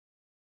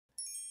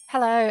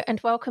Hello, and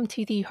welcome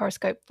to the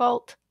Horoscope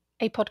Vault,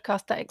 a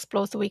podcast that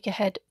explores the week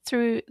ahead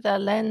through the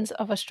lens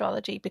of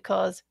astrology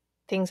because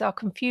things are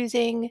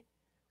confusing,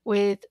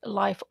 with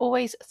life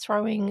always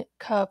throwing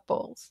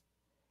curveballs.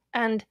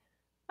 And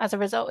as a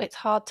result, it's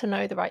hard to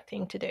know the right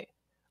thing to do.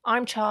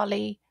 I'm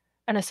Charlie,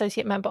 an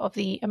associate member of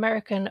the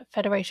American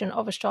Federation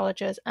of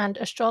Astrologers and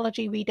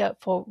astrology reader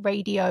for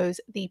radio's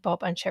The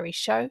Bob and Sherry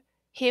Show,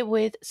 here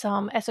with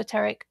some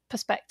esoteric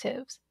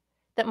perspectives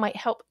that might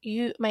help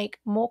you make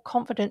more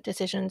confident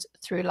decisions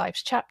through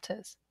life's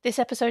chapters. This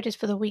episode is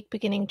for the week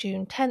beginning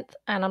June 10th,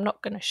 and I'm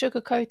not going to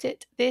sugarcoat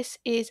it. This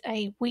is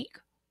a week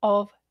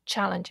of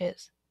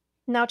challenges.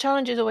 Now,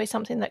 challenge is always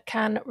something that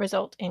can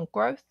result in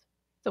growth,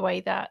 the way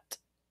that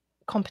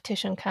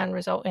competition can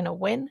result in a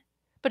win,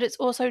 but it's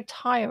also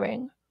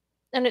tiring,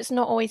 and it's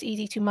not always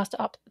easy to muster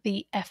up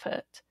the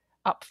effort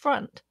up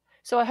front.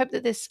 So I hope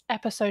that this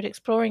episode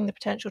exploring the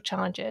potential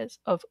challenges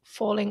of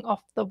falling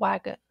off the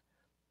wagon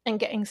and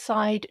getting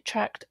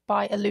sidetracked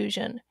by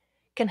illusion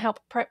can help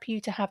prep you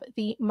to have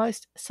the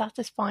most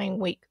satisfying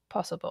week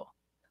possible.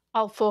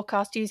 I'll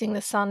forecast using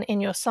the sun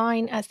in your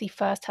sign as the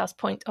first house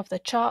point of the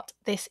chart.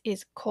 This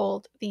is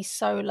called the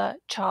solar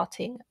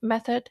charting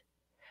method,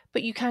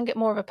 but you can get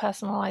more of a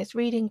personalized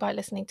reading by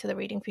listening to the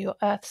reading for your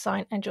earth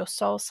sign and your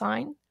soul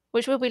sign,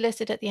 which will be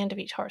listed at the end of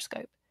each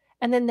horoscope.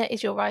 And then there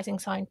is your rising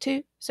sign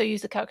too, so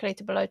use the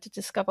calculator below to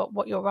discover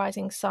what your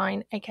rising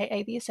sign,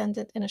 aka the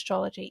ascendant in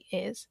astrology,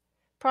 is.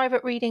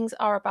 Private readings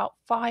are about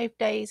 5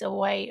 days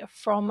away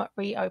from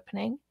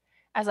reopening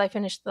as I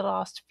finish the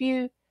last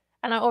few,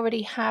 and I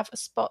already have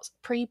spots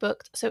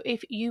pre-booked, so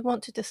if you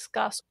want to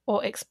discuss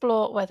or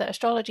explore whether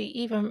astrology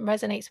even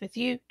resonates with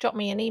you, drop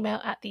me an email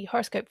at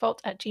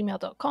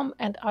thehoroscopevault@gmail.com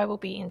and I will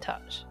be in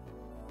touch.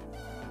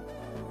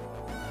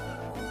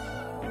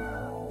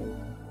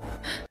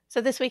 So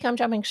this week I'm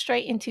jumping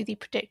straight into the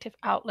predictive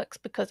outlooks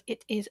because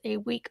it is a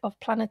week of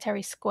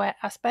planetary square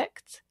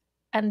aspects,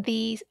 and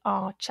these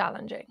are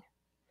challenging.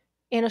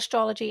 In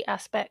astrology,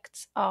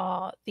 aspects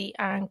are the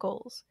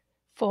angles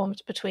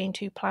formed between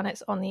two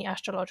planets on the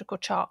astrological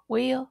chart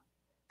wheel.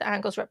 The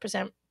angles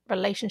represent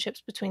relationships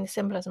between the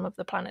symbolism of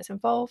the planets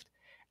involved,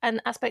 and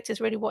aspect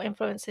is really what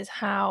influences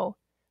how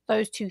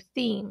those two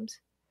themes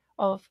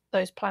of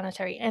those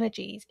planetary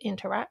energies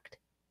interact,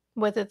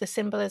 whether the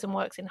symbolism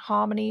works in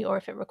harmony or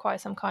if it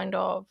requires some kind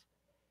of,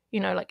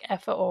 like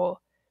effort or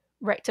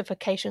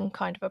rectification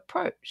kind of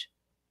approach.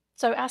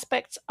 So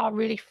aspects are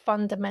really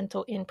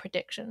fundamental in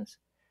predictions.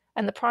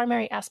 And the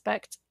primary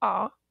aspects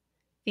are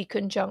the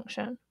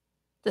conjunction,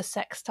 the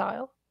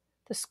sextile,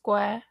 the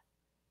square,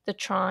 the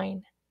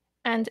trine,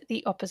 and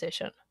the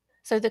opposition.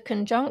 So the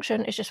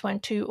conjunction is just when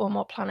two or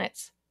more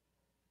planets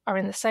are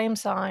in the same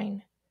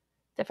sign,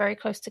 they're very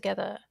close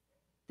together,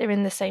 they're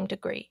in the same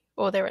degree,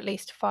 or they're at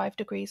least 5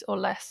 degrees or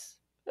less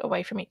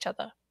away from each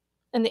other.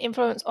 And the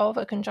influence of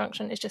a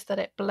conjunction is just that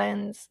it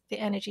blends the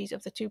energies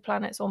of the two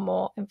planets or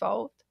more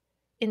involved,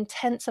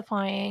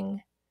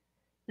 intensifying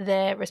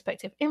their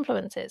respective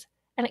influences,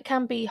 and it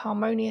can be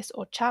harmonious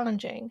or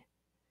challenging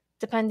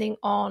depending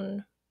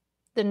on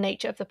the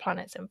nature of the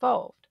planets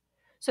involved.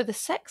 So the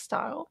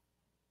sextile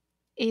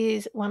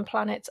is when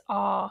planets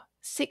are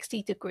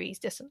 60 degrees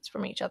distance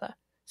from each other.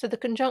 So the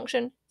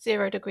conjunction,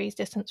 0 degrees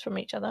distance from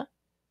each other.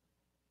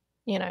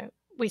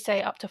 We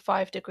say up to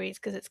 5 degrees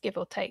because it's give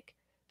or take.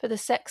 But the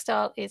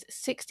sextile is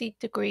 60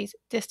 degrees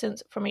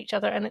distance from each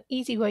other, and an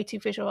easy way to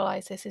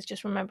visualize this is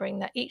just remembering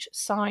that each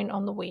sign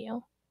on the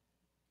wheel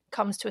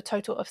comes to a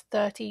total of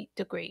 30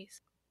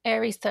 degrees.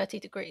 Aries 30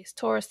 degrees,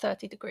 Taurus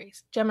 30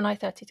 degrees, Gemini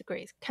 30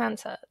 degrees,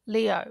 Cancer,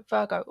 Leo,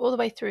 Virgo, all the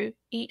way through,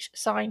 each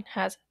sign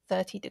has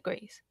 30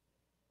 degrees.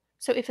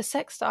 So if a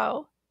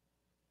sextile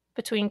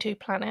between two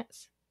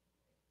planets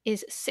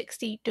is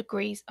 60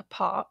 degrees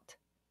apart,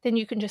 then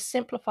you can just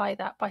simplify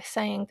that by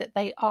saying that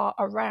they are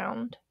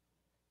around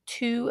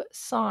 2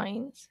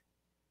 signs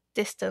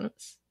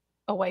distance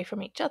away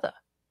from each other.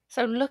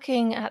 So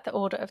looking at the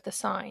order of the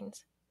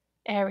signs,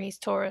 Aries,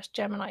 Taurus,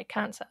 Gemini,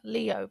 Cancer,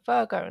 Leo,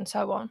 Virgo, and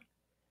so on,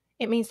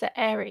 it means that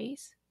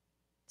Aries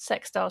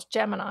sextiles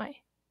Gemini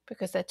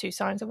because they're 2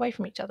 signs away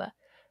from each other.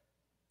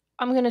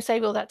 I'm going to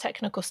save all that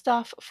technical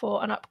stuff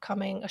for an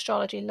upcoming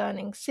astrology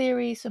learning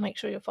series, so make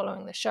sure you're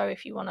following the show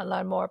if you want to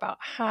learn more about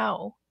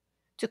how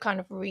to kind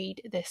of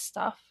read this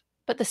stuff.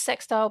 But the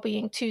sextile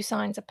being 2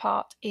 signs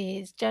apart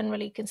is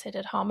generally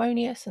considered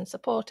harmonious and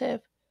supportive,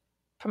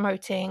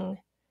 promoting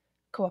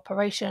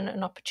cooperation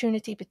and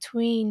opportunity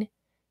between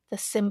the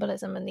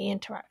symbolism and the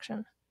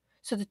interaction.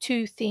 So the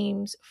two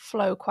themes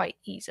flow quite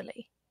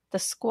easily. The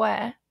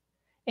square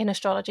in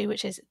astrology,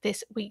 which is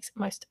this week's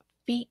most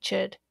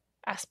featured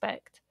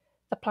aspect,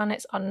 the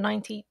planets are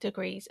 90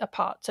 degrees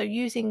apart. So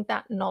using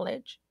that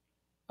knowledge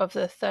of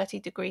the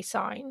 30-degree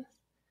signs,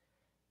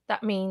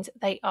 that means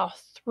they are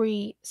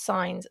 3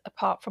 signs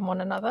apart from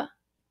one another.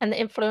 And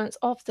the influence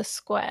of the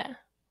square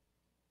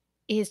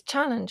is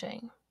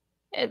challenging.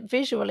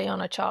 Visually on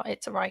a chart,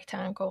 it's a right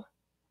angle.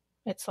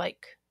 It's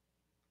like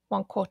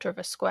 1/4 of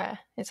a square.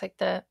 It's like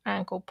the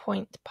angle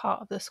point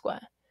part of the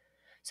square.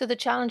 So the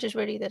challenge is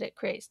really that it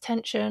creates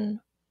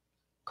tension,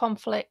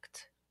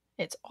 conflict,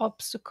 it's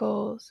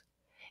obstacles.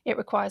 It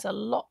requires a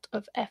lot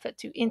of effort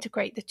to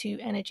integrate the two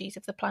energies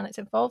of the planets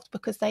involved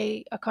because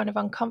they are kind of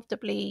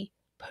uncomfortably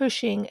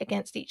pushing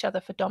against each other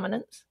for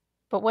dominance.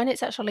 But when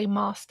it's actually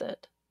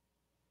mastered,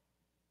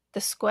 the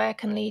square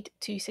can lead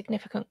to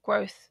significant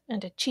growth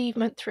and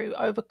achievement through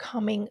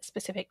overcoming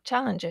specific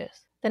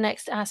challenges. The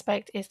next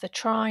aspect is the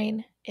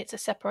trine. It's a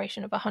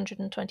separation of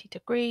 120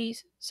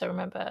 degrees. So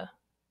remember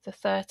the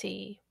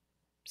 30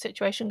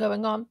 situation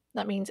going on.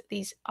 That means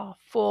these are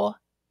 4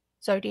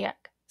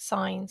 zodiac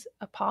signs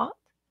apart.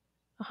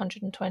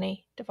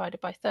 120 divided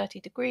by 30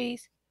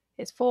 degrees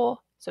is 4,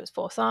 so it's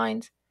 4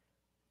 signs.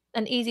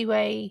 An easy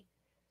way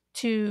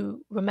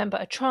to remember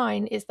a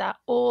trine is that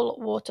all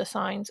water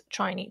signs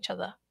trine each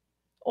other.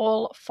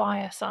 All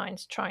fire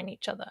signs trine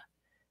each other.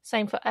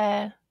 Same for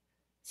air,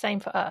 same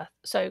for earth.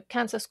 So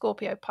Cancer,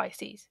 Scorpio,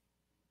 Pisces,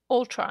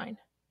 all trine.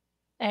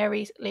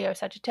 Aries, Leo,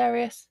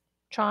 Sagittarius,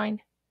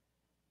 trine.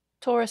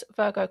 Taurus,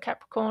 Virgo,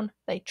 Capricorn,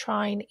 they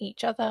trine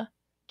each other.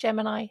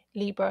 Gemini,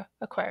 Libra,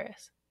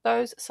 Aquarius.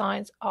 Those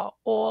signs are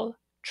all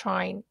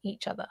trine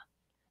each other.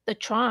 The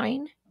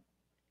trine,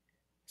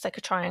 it's like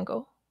a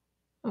triangle.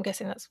 I'm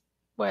guessing that's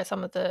where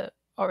some of the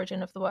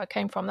origin of the word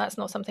came from. That's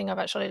not something I've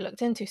actually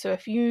looked into. So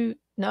if you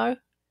know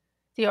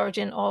the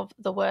origin of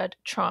the word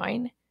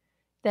trine,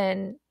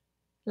 then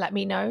let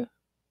me know.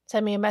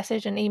 Send me a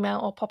message, an email,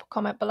 or pop a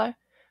comment below.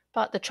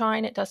 But the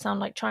trine, it does sound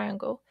like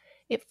triangle.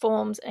 It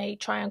forms a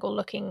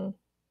triangle-looking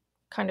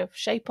kind of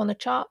shape on the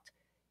chart.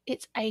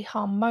 It's a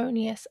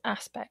harmonious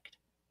aspect.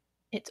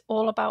 It's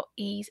all about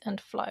ease and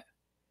flow.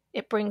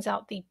 It brings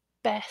out the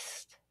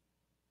best,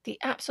 the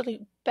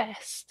absolute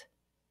best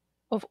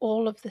of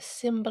all of the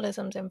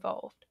symbolisms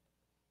involved.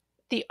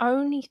 The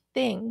only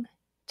thing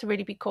to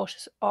really be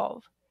cautious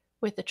of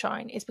with the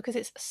trine is because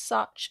it's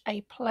such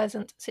a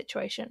pleasant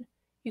situation.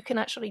 You can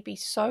actually be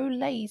so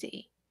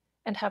lazy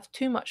and have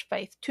too much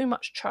faith, too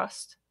much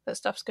trust that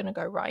stuff's going to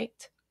go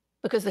right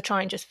because the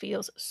trine just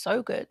feels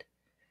so good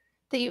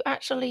that you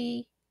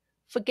actually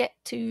forget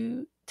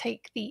to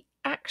take the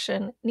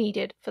action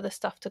needed for the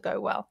stuff to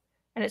go well.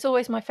 And it's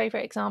always my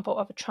favorite example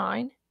of a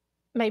trine,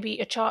 maybe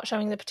a chart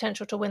showing the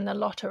potential to win the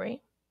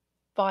lottery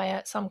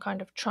via some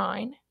kind of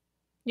trine.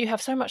 You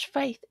have so much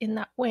faith in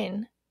that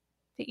win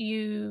that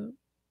you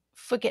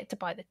forget to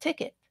buy the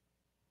ticket.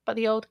 But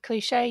the old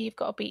cliche, you've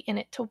got to be in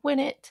it to win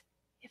it.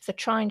 If the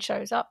trine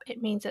shows up,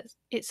 it means that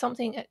it's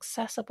something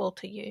accessible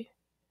to you.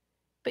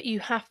 But you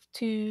have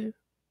to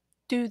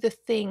do the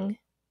thing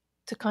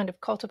to kind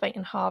of cultivate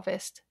and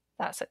harvest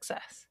that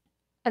success.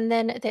 And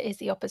then there is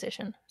the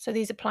opposition. So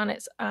these are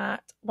planets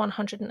at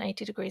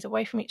 180 degrees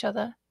away from each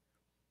other.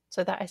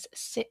 So that is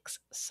 6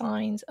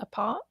 signs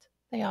apart.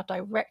 They are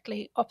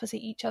directly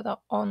opposite each other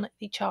on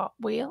the chart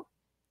wheel.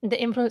 And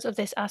the influence of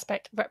this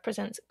aspect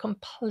represents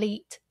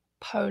complete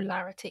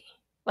polarity.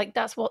 Like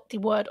that's what the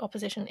word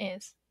opposition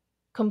is.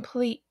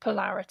 Complete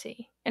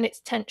polarity. And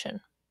it's tension.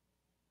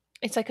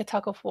 It's like a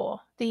tug of war.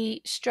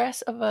 The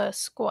stress of a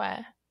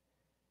square,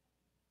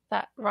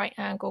 that right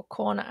angle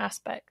corner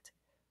aspect,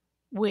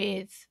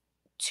 with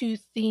 2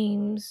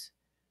 themes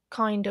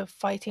kind of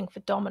fighting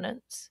for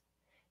dominance.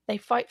 They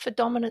fight for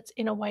dominance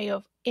in a way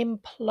of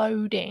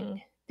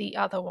imploding the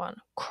other one,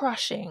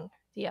 crushing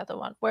the other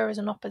one. Whereas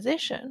in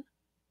opposition,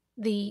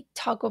 the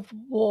tug of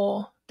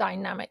war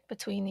dynamic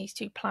between these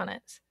 2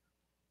 planets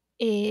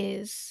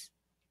is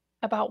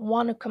about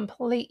one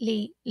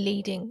completely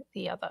leading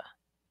the other.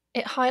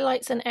 It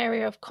highlights an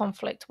area of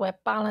conflict where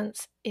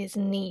balance is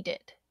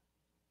needed.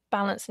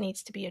 Balance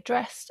needs to be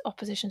addressed.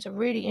 Oppositions are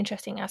really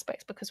interesting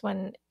aspects because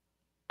when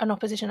an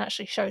opposition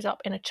actually shows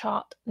up in a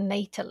chart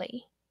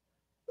natally,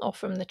 or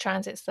from the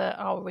transits that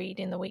I'll read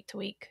in the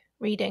week-to-week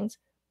readings,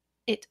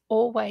 it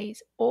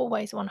always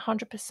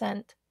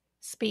 100%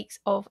 speaks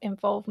of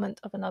involvement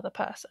of another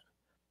person.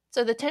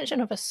 So the tension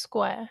of a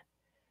square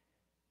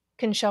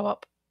can show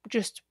up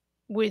just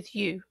with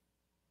you,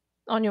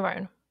 on your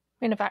own,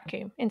 in a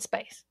vacuum, in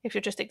space. If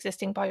you're just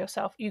existing by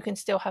yourself, you can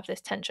still have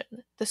this tension.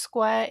 The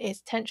square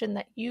is tension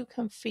that you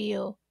can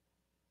feel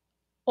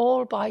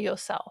all by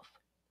yourself.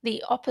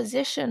 The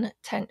opposition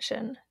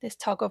tension, this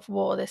tug of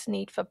war, this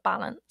need for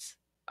balance,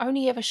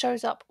 only ever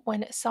shows up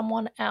when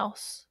someone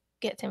else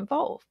gets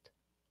involved.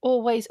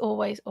 Always.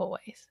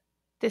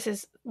 This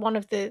is one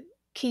of the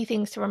key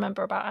things to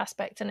remember about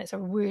aspects, and it's a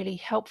really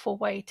helpful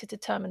way to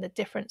determine the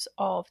difference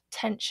of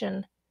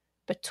tension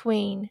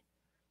between,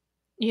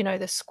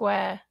 the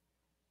square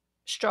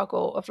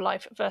struggle of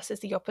life versus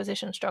the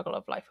opposition struggle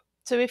of life.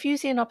 So if you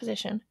see an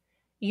opposition,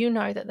 you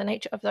know that the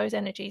nature of those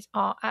energies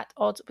are at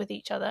odds with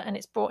each other, and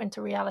it's brought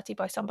into reality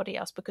by somebody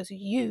else because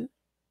you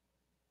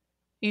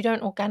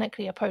don't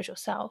organically oppose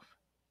yourself,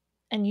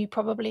 and you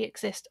probably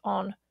exist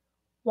on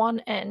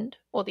one end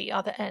or the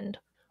other end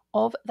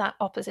of that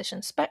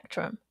opposition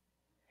spectrum.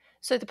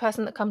 So the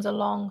person that comes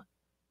along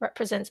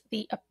represents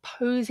the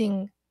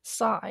opposing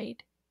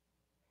side,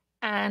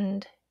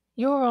 and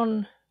you're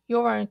on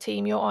your own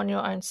team, you're on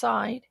your own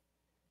side,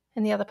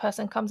 and the other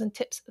person comes and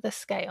tips the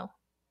scale.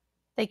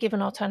 they give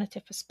an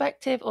alternative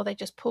perspective, or they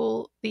just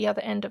pull the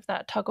other end of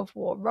that tug of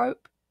war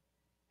rope.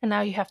 And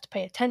now you have to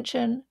pay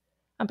attention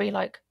and be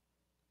like,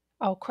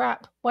 oh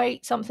crap,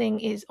 wait, something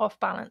is off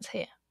balance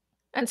here.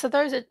 And so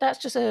that's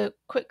just a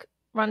quick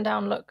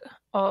rundown look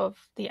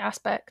of the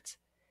aspects.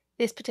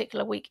 This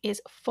particular week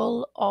is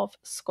full of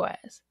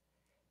squares.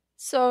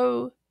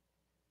 So,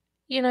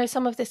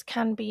 some of this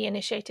can be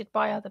initiated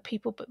by other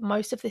people, but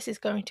most of this is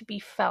going to be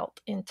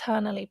felt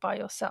internally by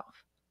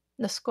yourself.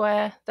 The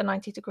square, the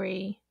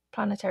 90-degree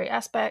planetary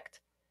aspect,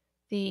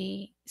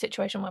 the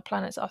situation where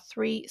planets are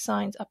 3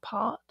 signs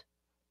apart.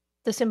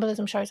 The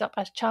symbolism shows up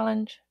as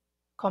challenge,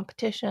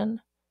 competition,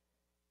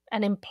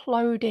 an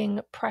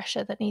imploding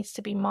pressure that needs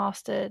to be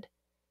mastered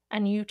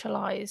and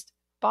utilized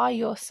by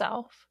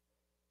yourself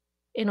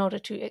in order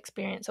to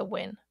experience a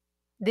win.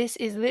 This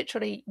is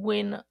literally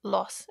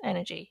win-loss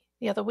energy.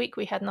 The other week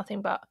we had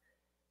nothing but,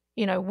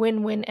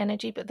 win-win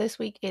energy, but this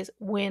week is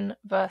win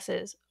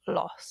versus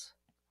loss.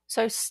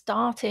 So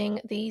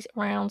starting these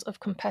rounds of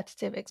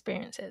competitive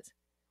experiences,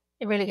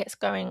 it really gets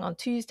going on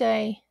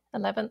Tuesday,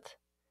 11th.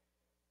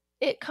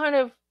 It kind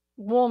of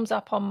warms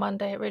up on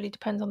Monday. It really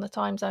depends on the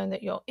time zone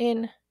that you're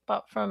in.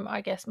 But from,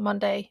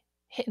 Monday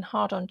hitting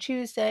hard on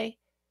Tuesday,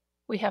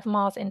 we have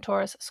Mars in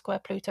Taurus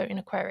square Pluto in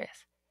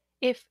Aquarius.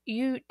 If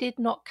you did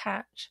not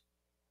catch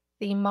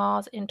the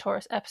Mars in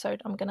Taurus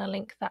episode, I'm going to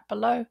link that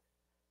below.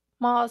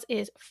 Mars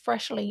is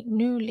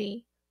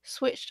newly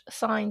switched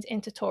signs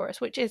into Taurus,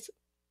 which is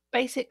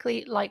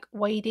basically like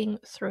wading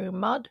through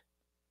mud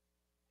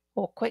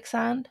or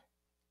quicksand.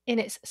 In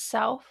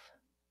itself,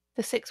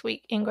 the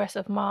 6-week ingress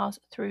of Mars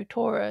through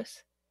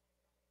Taurus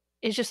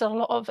is just a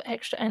lot of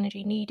extra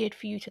energy needed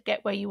for you to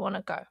get where you want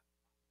to go.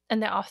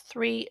 And there are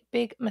 3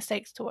 big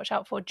mistakes to watch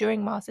out for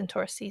during Mars in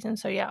Taurus season.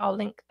 So yeah, I'll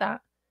link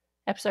that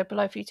episode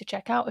below for you to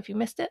check out if you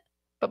missed it.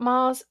 But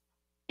Mars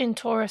in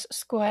Taurus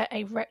square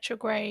a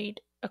retrograde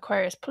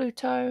Aquarius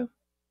Pluto.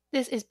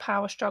 This is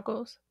power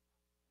struggles.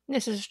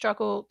 This is a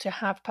struggle to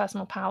have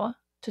personal power,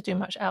 to do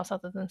much else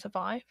other than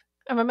survive.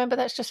 And remember,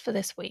 that's just for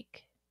this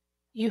week.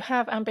 You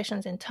have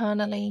ambitions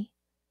internally,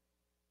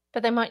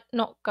 but they might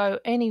not go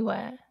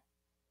anywhere.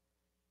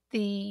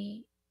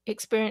 The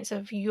experience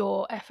of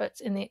your efforts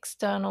in the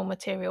external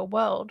material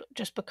world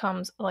just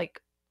becomes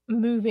like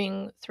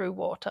moving through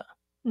water.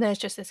 And there's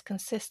just this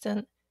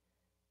consistent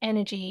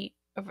energy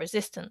of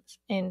resistance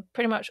in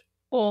pretty much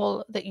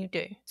all that you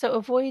do. So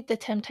avoid the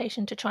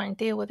temptation to try and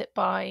deal with it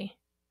by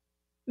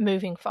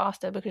moving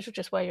faster, because you'll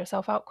just wear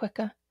yourself out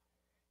quicker.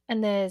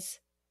 And there's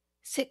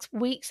 6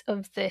 weeks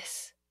of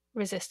this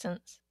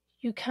resistance.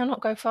 You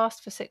cannot go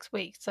fast for 6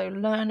 weeks, so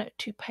learn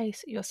to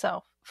pace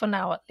yourself, for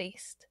now at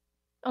least.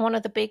 And one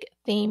of the big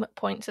theme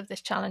points of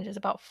this challenge is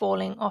about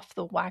falling off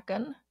the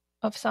wagon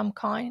of some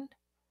kind.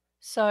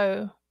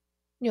 So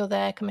you're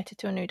there committed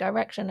to a new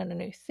direction and a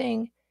new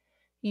thing.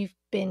 You've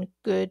been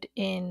good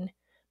in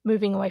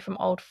moving away from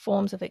old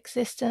forms of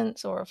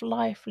existence or of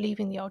life,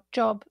 leaving the old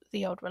job,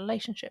 the old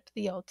relationship,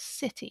 the old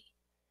city,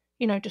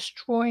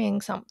 destroying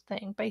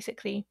something,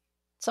 basically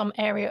some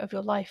area of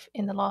your life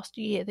in the last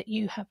year that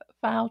you have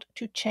vowed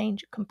to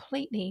change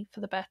completely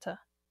for the better.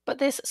 But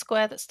this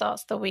square that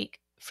starts the week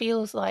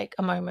feels like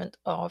a moment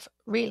of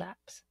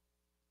relapse.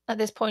 At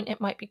this point,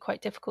 it might be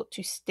quite difficult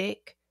to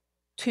stick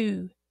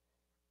to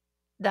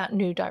that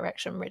new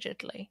direction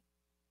rigidly.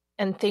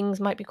 And things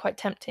might be quite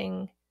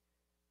tempting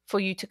for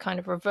you to kind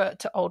of revert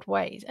to old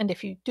ways. And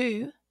if you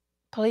do,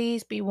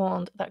 please be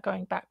warned that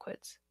going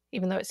backwards,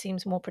 even though it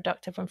seems more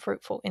productive and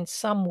fruitful in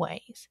some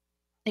ways,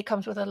 it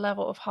comes with a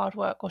level of hard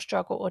work or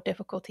struggle or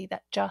difficulty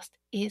that just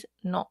is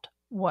not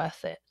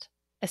worth it.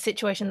 A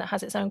situation that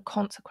has its own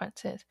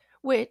consequences,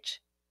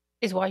 which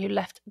is why you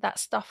left that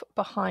stuff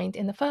behind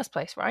in the first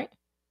place, right?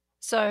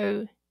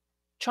 So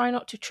try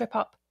not to trip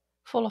up,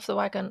 fall off the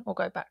wagon, or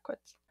go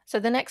backwards. So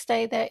the next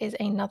day there is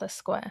another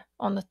square.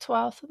 On the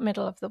 12th,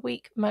 middle of the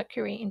week,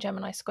 Mercury in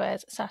Gemini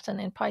squares Saturn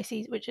in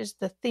Pisces, which is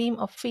the theme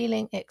of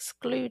feeling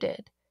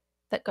excluded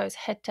that goes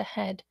head to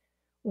head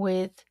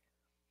with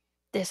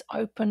this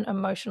open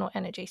emotional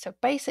energy. So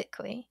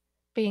basically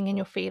being in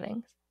your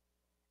feelings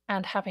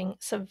and having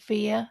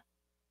severe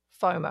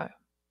FOMO.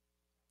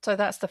 So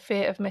that's the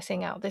fear of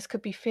missing out. This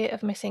could be fear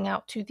of missing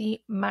out to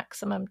the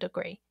maximum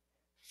degree.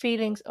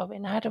 Feelings of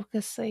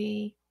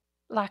inadequacy,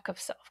 lack of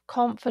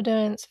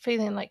self-confidence,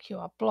 feeling like you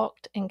are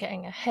blocked in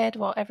getting ahead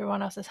while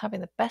everyone else is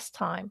having the best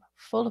time,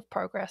 full of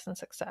progress and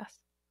success.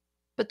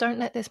 But don't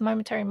let this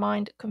momentary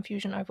mind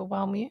confusion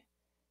overwhelm you.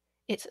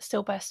 It's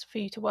still best for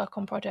you to work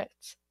on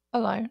projects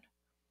alone,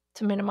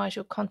 to minimize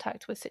your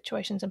contact with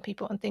situations and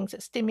people and things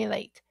that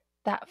stimulate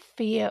that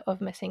fear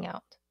of missing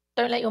out.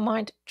 Don't let your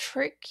mind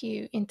trick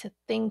you into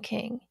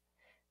thinking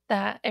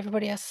that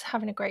everybody else is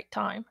having a great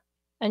time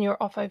and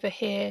you're off over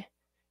here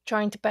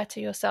trying to better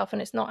yourself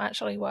and it's not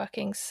actually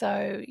working.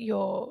 So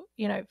you're,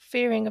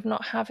 fearing of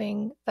not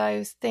having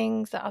those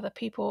things that other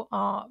people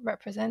are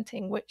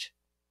representing, which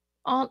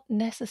aren't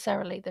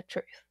necessarily the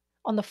truth.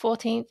 On the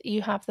 14th,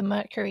 you have the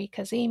Mercury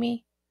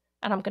Cazimi,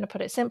 and I'm going to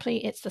put it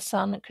simply, it's the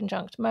Sun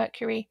conjunct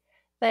Mercury.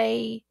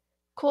 They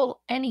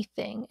call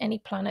anything, any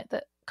planet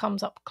that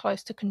comes up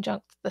close to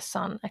conjunct the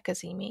sun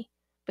ekazimi,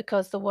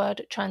 because the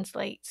word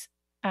translates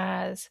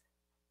as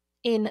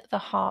in the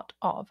heart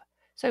of.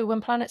 So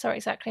when planets are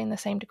exactly in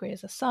the same degree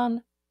as the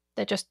sun,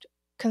 they're just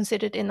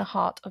considered in the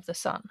heart of the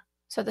sun.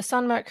 So the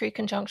Sun-Mercury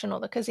conjunction, or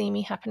the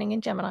Cazimi, happening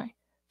in Gemini,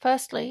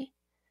 firstly,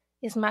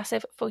 is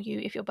massive for you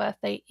if your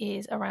birthday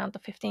is around the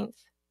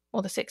 15th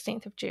or the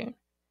 16th of June.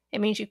 It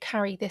means you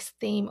carry this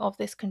theme of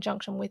this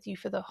conjunction with you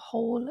for the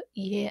whole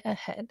year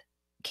ahead.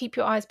 Keep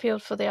your eyes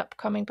peeled for the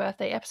upcoming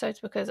birthday episodes,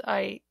 because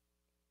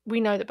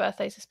we know that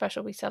birthdays are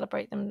special, we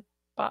celebrate them,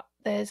 but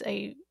there's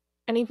an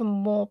even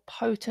more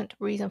potent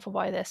reason for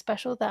why they're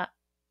special that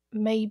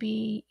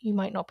maybe you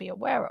might not be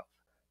aware of.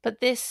 But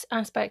this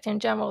aspect in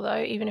general,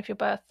 though, even if your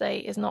birthday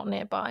is not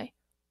nearby,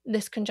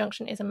 this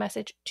conjunction is a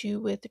message to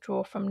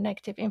withdraw from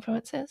negative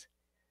influences.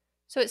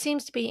 So it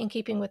seems to be in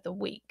keeping with the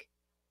week,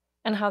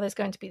 and how there's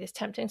going to be this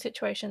tempting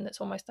situation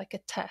that's almost like a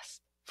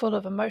test, full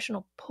of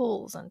emotional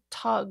pulls and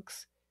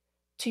tugs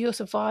to your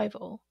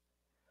survival,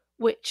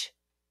 which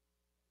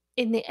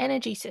in the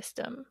energy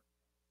system,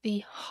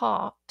 the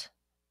heart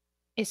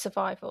is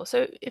survival.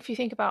 So if you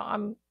think about,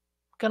 I'm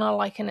going to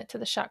liken it to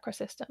the chakra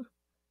system.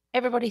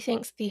 Everybody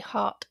thinks the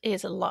heart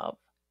is love,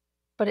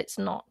 but it's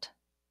not.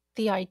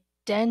 The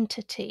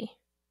identity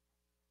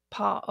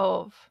part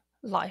of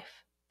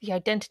life, the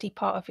identity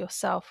part of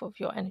yourself, of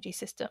your energy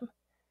system,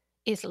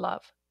 is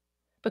love.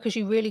 Because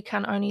you really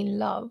can only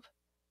love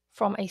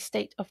from a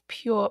state of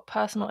pure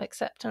personal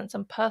acceptance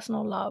and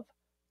personal love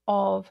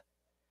of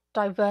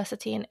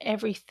diversity and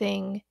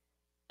everything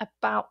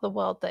about the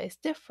world that is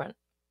different.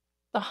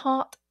 The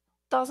heart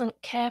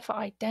doesn't care for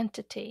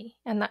identity,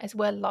 and that is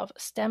where love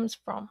stems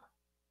from.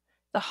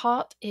 The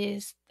heart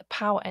is the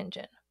power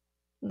engine.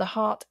 The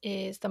heart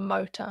is the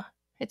motor.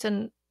 Its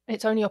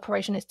only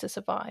operation is to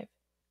survive.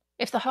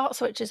 If the heart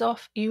switches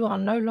off, you are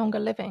no longer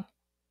living.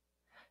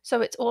 So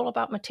it's all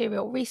about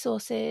material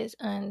resources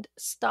and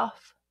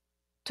stuff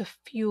to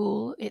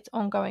fuel its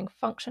ongoing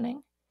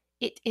functioning.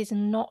 It is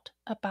not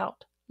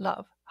about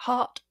love.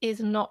 Heart is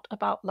not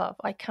about love.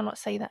 I cannot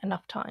say that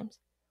enough times.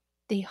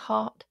 The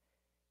heart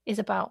is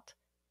about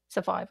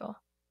survival.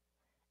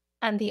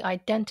 And the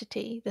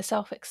identity, the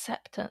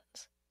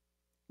self-acceptance,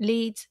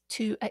 leads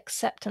to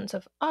acceptance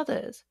of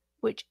others,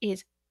 which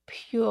is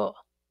pure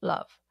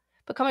love.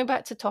 But coming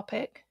back to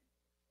topic,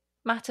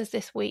 matters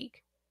this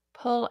week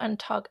pull and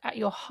tug at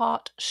your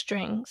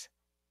heartstrings,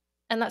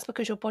 and that's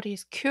because your body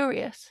is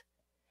curious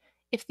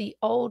if the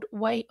old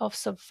way of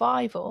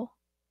survival,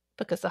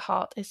 because the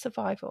heart is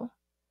survival,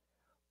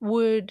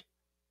 would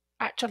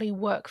actually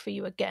work for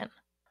you again,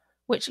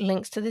 which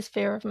links to this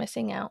fear of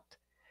missing out.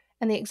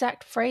 And the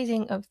exact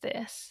phrasing of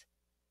this,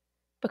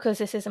 because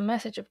this is a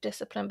message of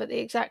discipline, but the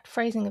exact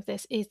phrasing of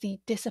this is the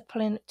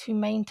discipline to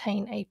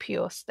maintain a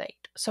pure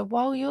state. So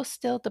while you're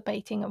still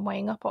debating and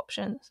weighing up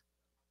options,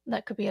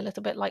 that could be a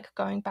little bit like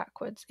going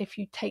backwards if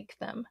you take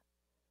them.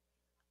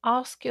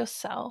 Ask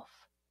yourself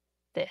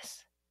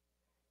this: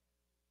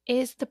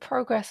 is the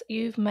progress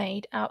you've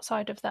made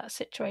outside of that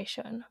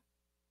situation,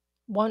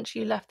 once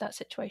you left that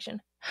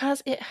situation,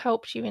 has it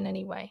helped you in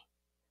any way?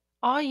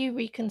 Are you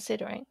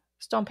reconsidering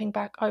stomping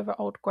back over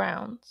old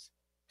grounds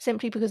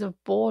simply because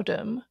of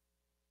boredom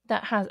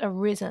that has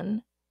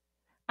arisen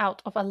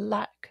out of a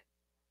lack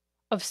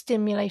of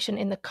stimulation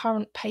in the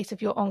current pace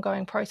of your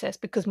ongoing process,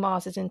 because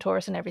Mars is in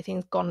Taurus and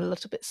everything's gone a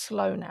little bit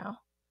slow now,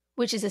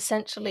 which is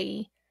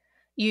essentially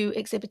you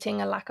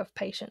exhibiting a lack of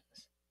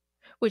patience,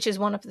 which is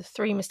one of the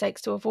 3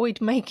 mistakes to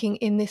avoid making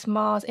in this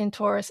Mars in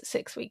Taurus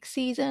 6-week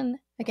season.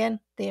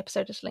 Again, the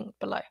episode is linked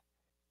below.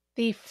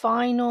 The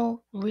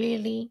final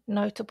really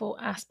notable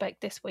aspect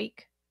this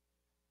week,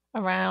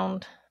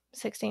 around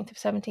 16th of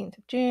 17th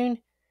of June,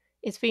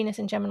 is Venus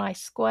in Gemini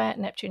square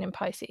Neptune in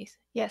Pisces.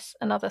 Yes,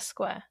 another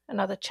square,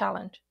 another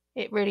challenge.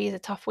 It really is a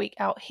tough week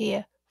out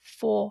here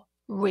for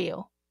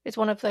real. It's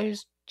one of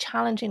those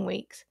challenging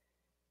weeks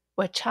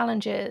where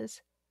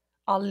challenges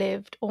are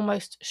lived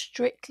almost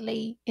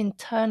strictly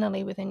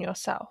internally within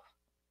yourself.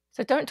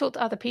 So don't talk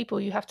to other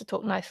people, you have to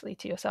talk nicely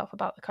to yourself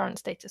about the current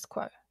status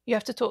quo. You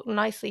have to talk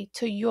nicely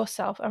to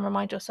yourself and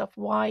remind yourself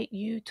why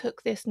you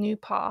took this new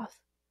path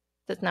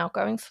that's now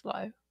going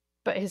slow,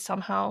 but is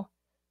somehow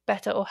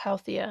better or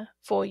healthier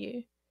for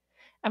you.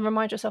 And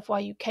remind yourself why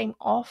you came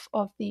off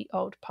of the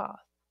old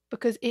path.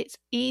 Because it's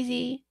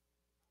easy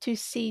to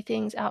see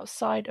things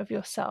outside of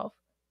yourself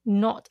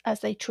not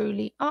as they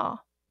truly are.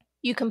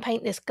 You can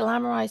paint this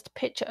glamorized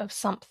picture of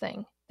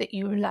something that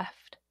you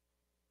left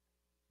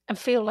and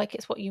feel like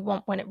it's what you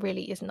want when it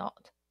really is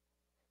not.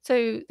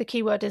 So the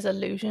key word is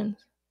illusions.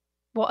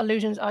 What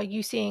illusions are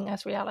you seeing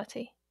as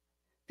reality?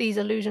 These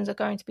illusions are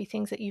going to be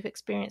things that you've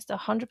experienced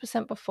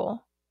 100%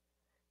 before.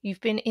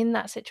 You've been in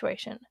that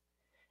situation,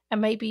 and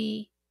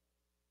maybe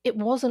it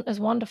wasn't as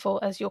wonderful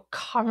as you're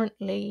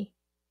currently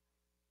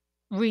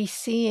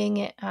re-seeing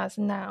it as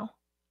now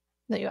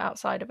that you're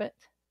outside of it.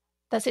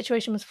 That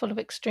situation was full of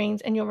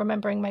extremes, and you're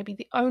remembering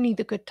maybe only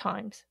the good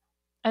times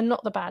and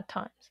not the bad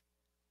times.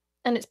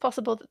 And it's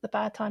possible that the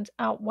bad times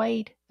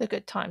outweighed the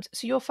good times.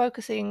 So you're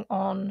focusing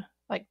on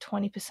like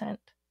 20%.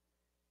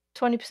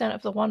 20%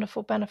 of the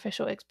wonderful,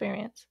 beneficial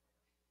experience,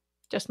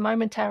 just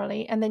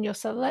momentarily, and then you're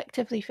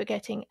selectively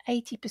forgetting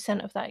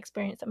 80% of that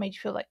experience that made you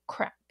feel like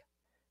crap,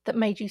 that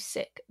made you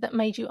sick, that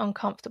made you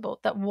uncomfortable,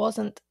 that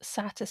wasn't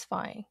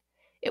satisfying.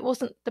 It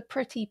wasn't the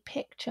pretty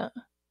picture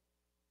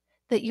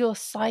that your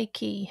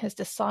psyche has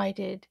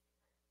decided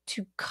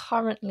to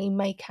currently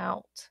make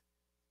out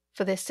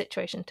for this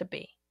situation to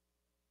be.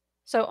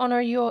 So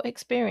honor your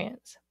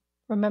experience.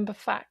 Remember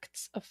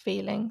facts of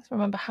feelings.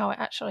 Remember how it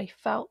actually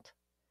felt,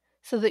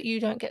 so that you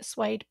don't get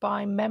swayed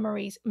by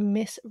memories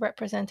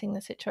misrepresenting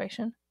the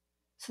situation,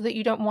 so that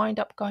you don't wind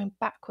up going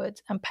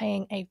backwards and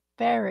paying a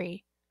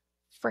very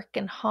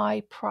freaking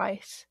high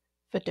price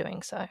for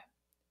doing so.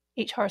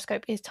 Each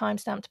horoscope is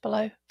timestamped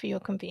below for your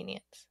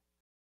convenience.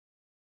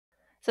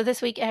 So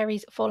this week,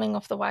 Aries, falling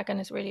off the wagon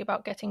is really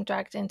about getting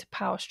dragged into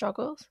power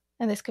struggles.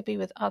 And this could be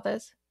with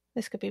others.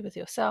 This could be with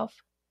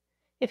yourself.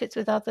 If it's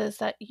with others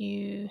that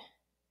you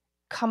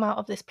come out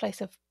of this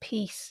place of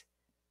peace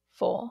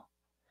for,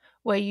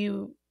 where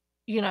you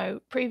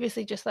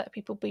previously just let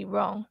people be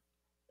wrong,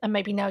 and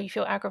maybe now you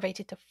feel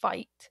aggravated to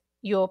fight.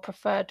 Your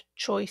preferred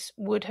choice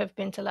would have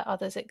been to let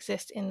others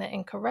exist in their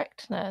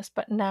incorrectness,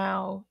 but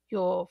now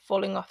you're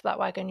falling off that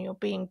wagon, you're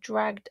being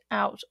dragged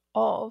out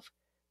of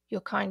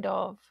your kind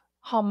of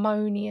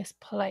harmonious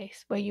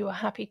place where you are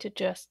happy to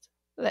just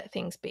let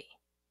things be.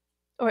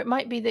 Or it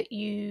might be that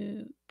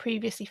you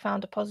previously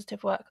found a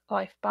positive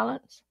work-life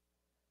balance,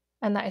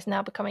 and that is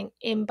now becoming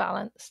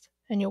imbalanced,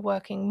 and you're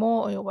working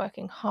more or you're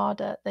working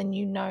harder than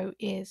you know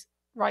is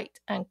right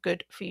and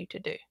good for you to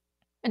do.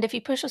 And if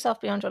you push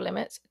yourself beyond your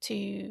limits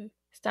to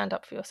stand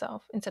up for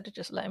yourself instead of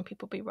just letting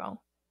people be wrong,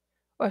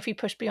 or if you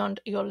push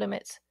beyond your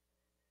limits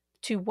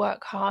to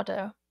work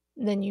harder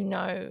than you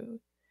know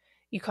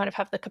you kind of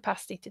have the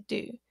capacity to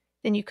do,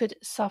 then you could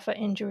suffer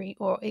injury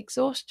or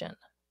exhaustion.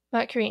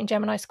 Mercury in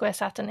Gemini square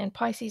Saturn in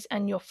Pisces,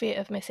 and your fear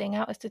of missing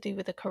out is to do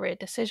with a career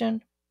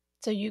decision.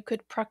 So you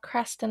could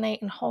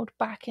procrastinate and hold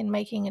back in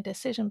making a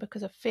decision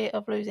because of fear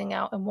of losing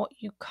out on what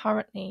you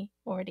currently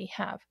already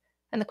have.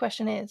 And the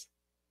question is,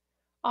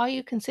 are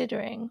you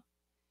considering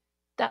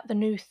that the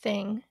new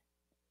thing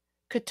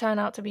could turn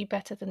out to be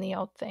better than the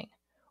old thing?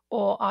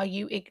 Or are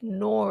you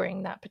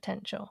ignoring that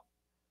potential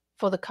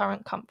for the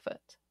current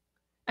comfort?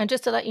 And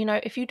just to let you know,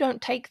 if you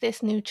don't take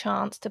this new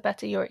chance to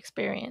better your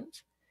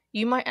experience,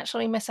 you might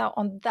actually miss out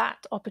on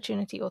that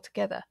opportunity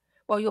altogether,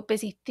 while you're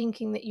busy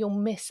thinking that you'll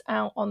miss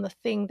out on the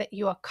thing that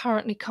you are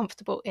currently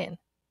comfortable in,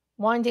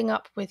 winding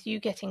up with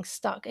you getting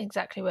stuck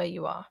exactly where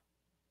you are.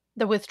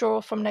 The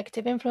withdrawal from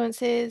negative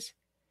influences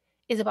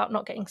is about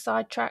not getting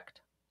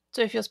sidetracked.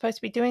 So if you're supposed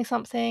to be doing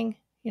something,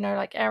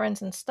 like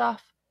errands and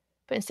stuff,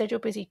 but instead you're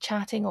busy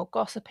chatting or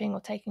gossiping or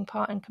taking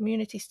part in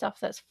community stuff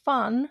that's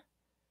fun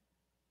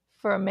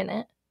for a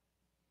minute,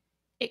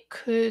 it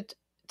could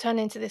turn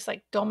into this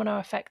domino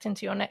effect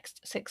into your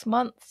next 6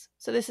 months.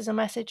 So this is a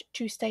message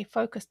to stay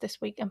focused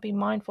this week and be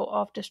mindful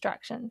of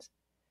distractions.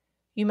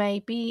 You may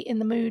be in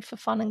the mood for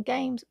fun and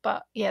games,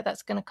 but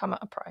that's going to come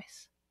at a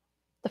price.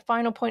 The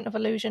final point of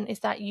illusion is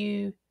that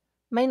you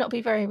may not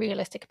be very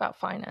realistic about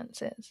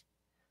finances.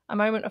 A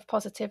moment of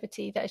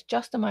positivity that is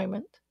just a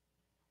moment.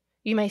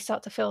 You may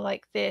start to feel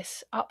like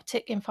this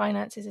uptick in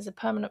finances is a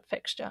permanent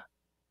fixture.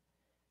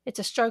 It's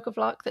a stroke of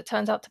luck that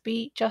turns out to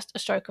be just a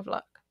stroke of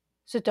luck.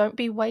 So don't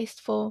be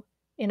wasteful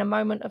in a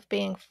moment of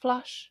being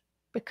flush,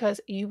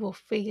 because you will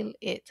feel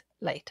it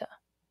later.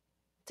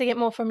 To get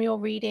more from your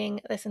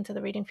reading, listen to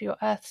the reading for your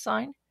Earth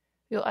sign.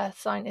 Your Earth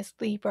sign is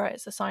Libra.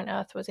 It's the sign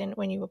Earth was in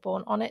when you were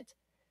born on it.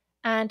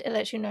 And it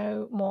lets you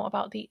know more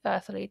about the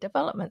earthly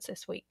developments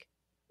this week.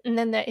 And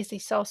then there is the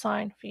soul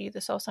sign. For you,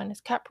 the soul sign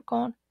is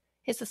Capricorn.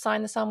 It's the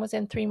sign the sun was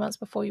in 3 months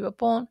before you were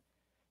born.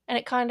 And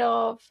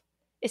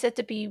it's said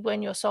to be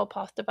when your soul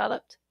path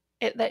developed.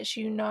 It lets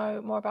you know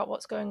more about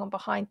what's going on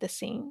behind the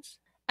scenes.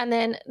 And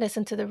then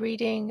listen to the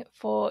reading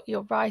for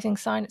your rising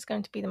sign. It's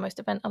going to be the most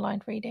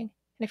event-aligned reading.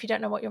 And if you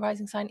don't know what your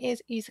rising sign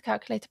is, use the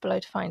calculator below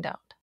to find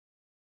out.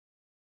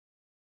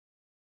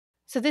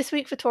 So this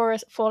week for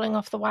Taurus, falling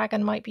off the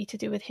wagon might be to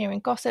do with hearing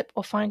gossip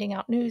or finding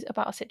out news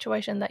about a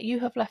situation that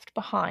you have left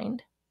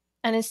behind.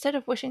 And instead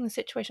of wishing the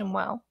situation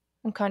well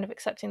and kind of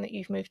accepting that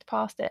you've moved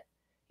past it,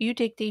 you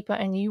dig deeper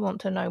and you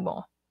want to know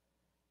more.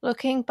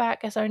 Looking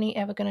back is only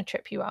ever going to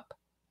trip you up.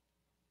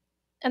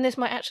 And this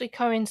might actually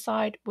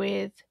coincide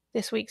with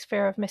this week's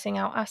fear of missing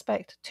out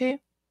aspect too,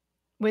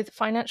 with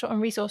financial and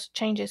resource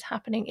changes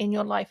happening in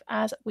your life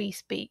as we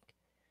speak.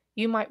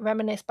 You might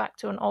reminisce back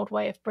to an old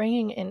way of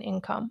bringing in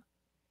income.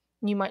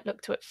 You might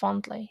look to it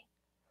fondly.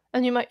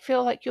 And you might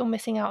feel like you're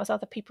missing out as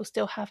other people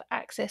still have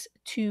access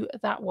to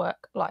that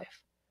work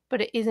life.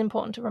 But it is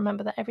important to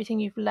remember that everything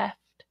you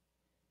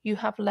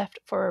have left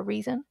for a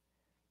reason,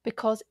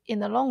 because in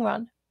the long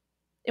run,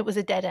 it was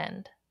a dead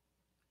end.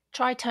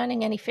 Try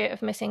turning any fear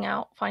of missing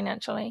out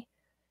financially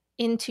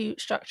into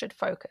structured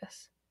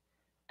focus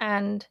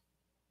and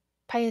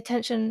pay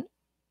attention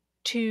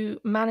to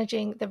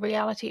managing the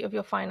reality of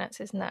your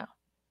finances now.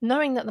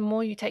 Knowing that the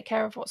more you take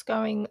care of what's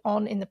going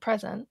on in the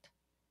present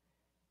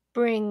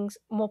brings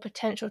more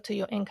potential to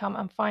your income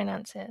and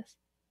finances.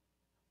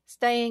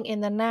 Staying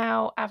in the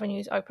now,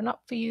 avenues open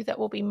up for you that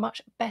will be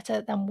much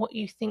better than what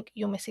you think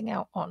you're missing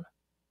out on.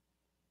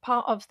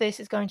 Part of this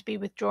is going to be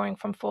withdrawing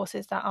from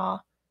forces that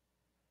are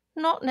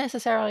not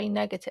necessarily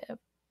negative.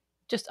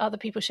 Just other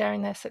people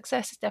sharing their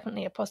success is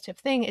definitely a positive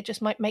thing. It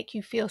just might make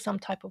you feel some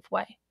type of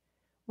way.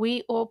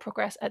 We all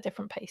progress at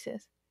different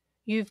paces.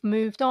 You've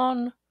moved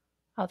on,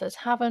 others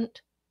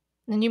haven't.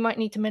 And you might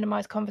need to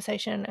minimize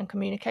conversation and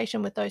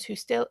communication with those who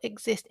still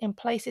exist in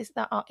places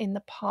that are in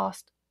the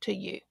past to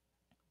you.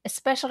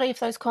 Especially if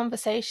those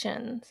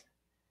conversations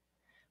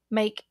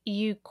make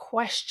you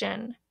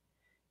question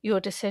your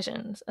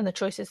decisions and the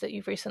choices that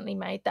you've recently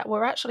made that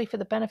were actually for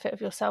the benefit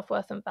of your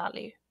self-worth and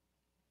value.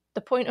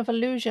 The point of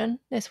illusion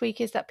this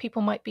week is that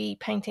people might be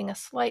painting a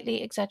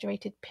slightly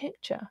exaggerated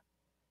picture,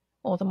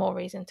 or the more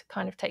reason to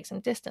kind of take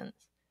some distance.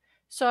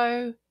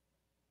 So,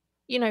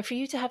 for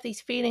you to have these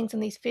feelings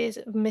and these fears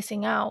of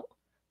missing out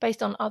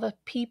based on other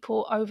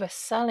people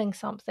overselling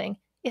something,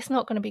 it's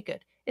not going to be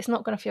good. It's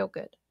not going to feel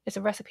good. It's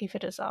a recipe for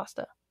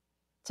disaster.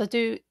 So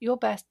do your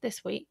best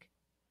this week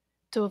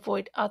to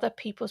avoid other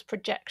people's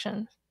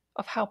projections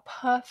of how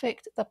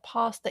perfect the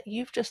past that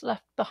you've just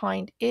left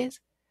behind is.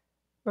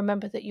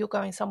 Remember that you're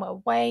going somewhere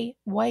way,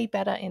 way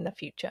better in the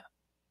future.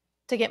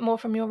 To get more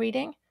from your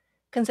reading,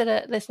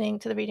 consider listening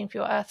to the reading for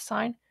your earth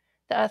sign.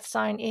 The earth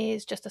sign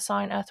is just a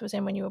sign Earth was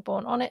in when you were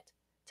born on it.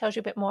 Tells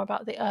you a bit more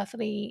about the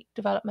earthly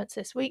developments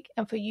this week.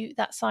 And for you,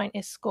 that sign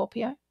is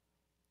Scorpio.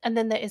 And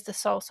then there is the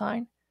soul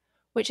sign,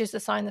 which is the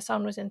sign the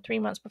sun was in 3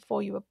 months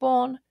before you were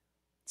born,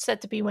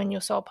 said to be when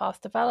your soul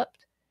path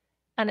developed.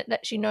 And it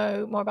lets you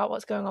know more about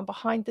what's going on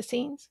behind the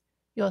scenes.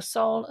 Your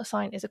soul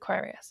sign is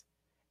Aquarius.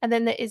 And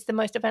then there is the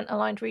most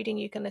event-aligned reading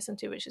you can listen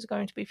to, which is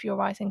going to be for your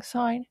rising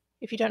sign.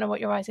 If you don't know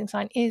what your rising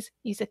sign is,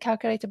 use the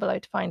calculator below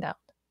to find out.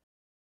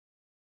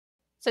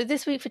 So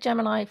this week for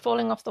Gemini,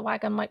 falling off the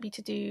wagon might be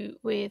to do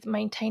with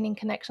maintaining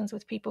connections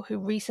with people who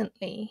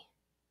recently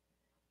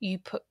you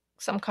put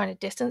some kind of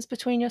distance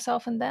between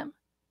yourself and them.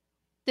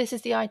 This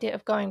is the idea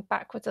of going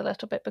backwards a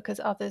little bit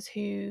because others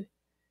who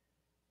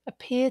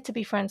appear to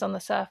be friends on the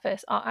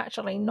surface are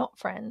actually not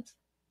friends.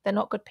 They're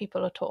not good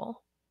people at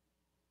all.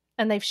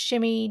 And they've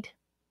shimmied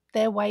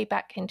their way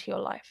back into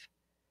your life.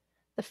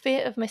 The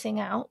fear of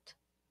missing out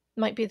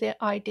might be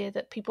the idea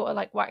that people are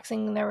like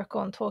waxing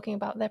lyrical and talking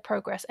about their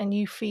progress and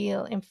you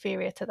feel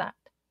inferior to that.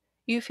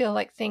 You feel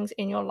like things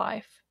in your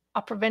life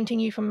are preventing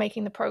you from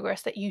making the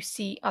progress that you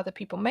see other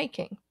people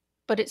making.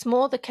 But it's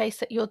more the case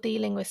that you're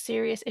dealing with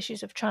serious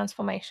issues of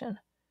transformation.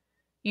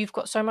 You've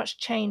got so much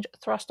change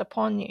thrust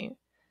upon you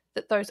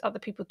that those other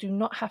people do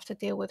not have to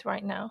deal with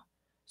right now.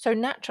 So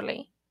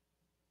naturally,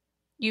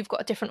 you've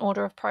got a different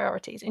order of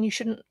priorities and you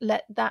shouldn't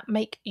let that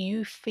make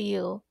you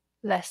feel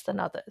less than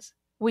others.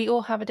 We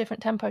all have a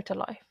different tempo to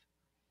life.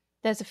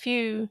 There's a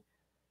few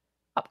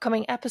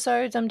upcoming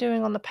episodes I'm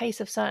doing on the pace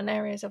of certain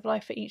areas of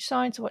life for each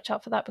sign, so watch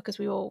out for that because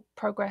we all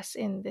progress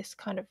in this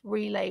kind of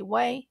relay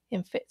way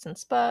in fits and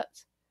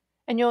spurts.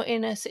 And you're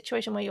in a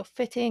situation where you're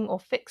fitting or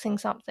fixing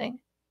something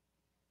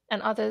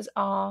and others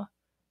are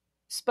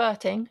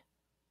spurting.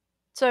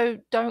 So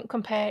don't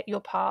compare your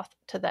path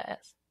to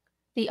theirs.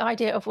 The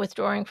idea of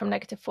withdrawing from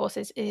negative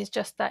forces is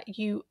just that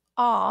you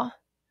are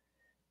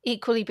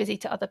equally busy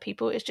to other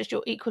people. It's just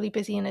you're equally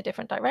busy in a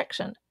different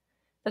direction.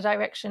 The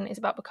direction is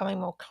about becoming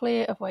more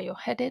clear of where you're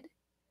headed.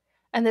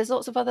 And there's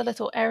lots of other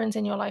little errands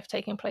in your life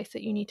taking place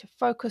that you need to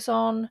focus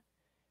on.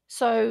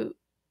 So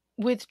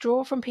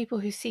withdraw from people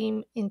who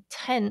seem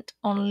intent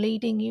on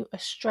leading you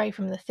astray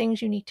from the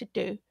things you need to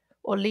do,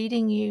 or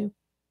leading you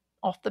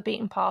off the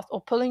beaten path,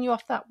 or pulling you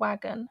off that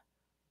wagon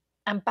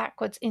and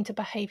backwards into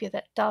behavior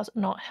that does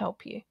not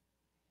help you.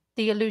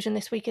 The illusion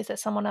this week is that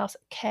someone else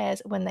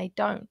cares when they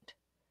don't.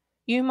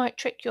 You might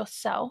trick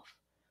yourself,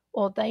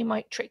 or they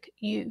might trick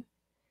you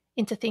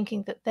into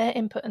thinking that their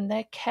input and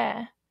their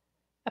care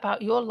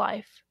about your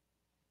life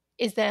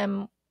is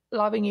them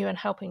loving you and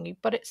helping you,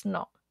 but it's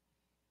not.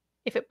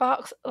 If it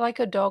barks like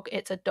a dog,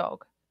 it's a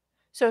dog.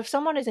 So if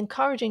someone is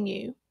encouraging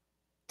you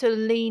to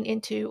lean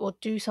into or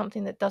do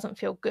something that doesn't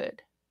feel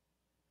good,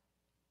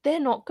 they're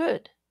not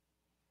good.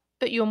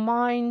 But your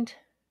mind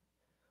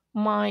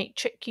might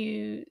trick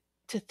you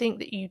to think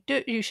that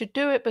you should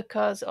do it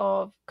because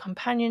of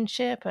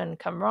companionship and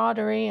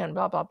camaraderie and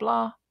blah, blah,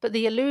 blah. But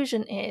the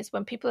illusion is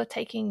when people are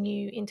taking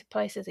you into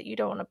places that you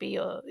don't want to be,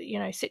 or,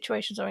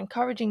 situations, or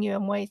encouraging you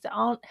in ways that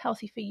aren't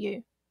healthy for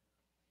you,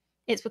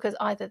 it's because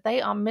either they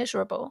are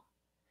miserable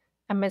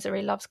and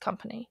misery loves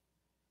company,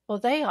 or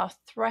they are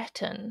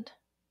threatened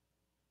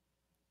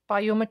by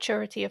your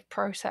maturity of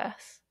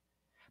process,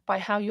 by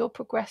how you're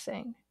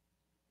progressing,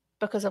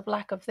 because of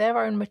lack of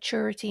their own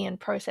maturity and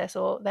process,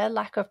 or their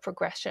lack of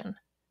progression.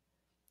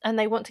 And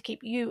they want to keep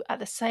you at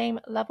the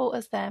same level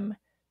as them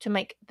to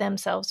make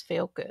themselves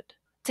feel good.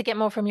 To get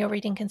more from your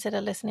reading,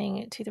 consider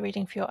listening to the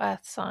reading for your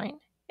earth sign.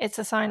 It's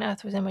the sign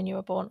Earth was in when you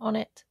were born on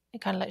it. It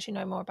kind of lets you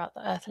know more about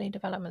the earthly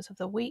developments of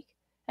the week.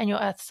 And your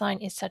earth sign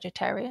is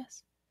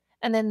Sagittarius.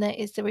 And then there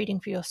is the reading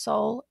for your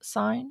soul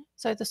sign.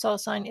 So the soul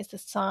sign is the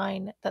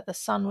sign that the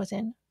sun was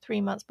in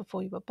 3 months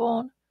before you were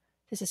born.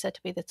 This is said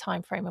to be the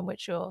time frame in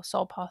which your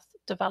soul path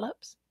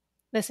develops.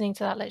 Listening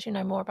to that lets you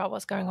know more about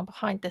what's going on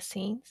behind the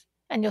scenes,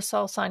 and your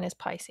soul sign is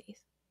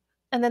Pisces.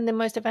 And then the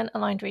most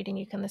event-aligned reading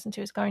you can listen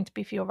to is going to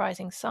be for your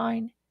rising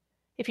sign.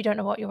 If you don't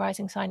know what your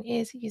rising sign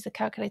is, use the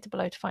calculator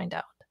below to find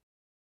out.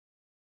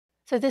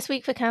 So this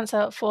week for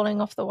Cancer,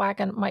 falling off the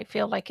wagon might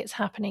feel like it's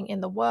happening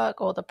in the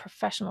work or the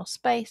professional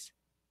space,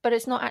 but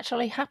it's not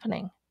actually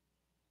happening.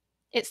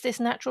 It's this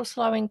natural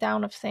slowing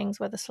down of things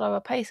where the slower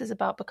pace is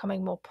about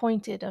becoming more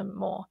pointed and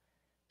more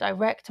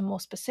direct and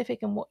more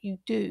specific in what you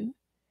do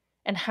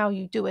and how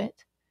you do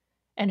it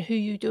and who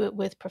you do it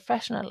with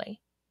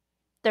professionally.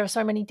 There are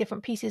so many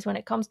different pieces when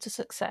it comes to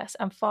success,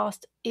 and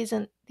fast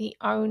isn't the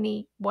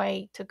only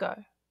way to go.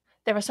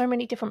 There are so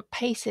many different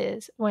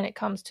paces when it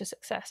comes to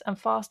success, and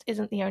fast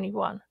isn't the only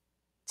one.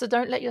 So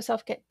don't let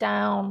yourself get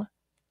down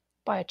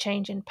by a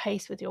change in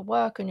pace with your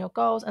work and your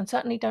goals, and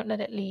certainly don't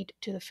let it lead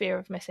to the fear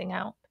of missing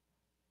out,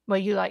 where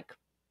you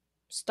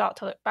start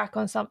to look back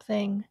on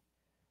something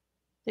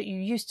that you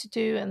used to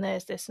do and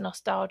there's this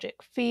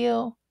nostalgic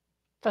feel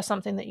for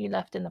something that you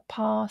left in the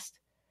past,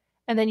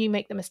 and then you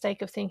make the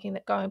mistake of thinking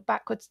that going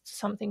backwards to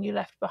something you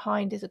left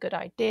behind is a good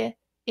idea.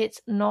 It's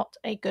not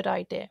a good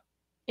idea.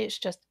 It's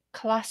just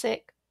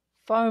classic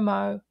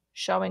FOMO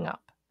showing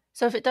up.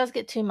 So if it does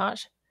get too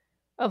much,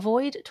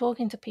 avoid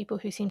talking to people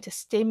who seem to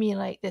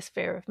stimulate this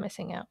fear of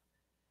missing out.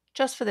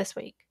 Just for this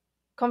week.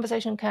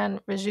 Conversation can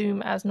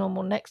resume as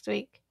normal next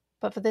week,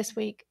 but for this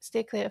week,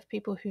 steer clear of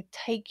people who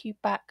take you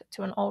back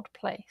to an old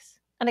place.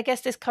 And I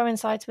guess this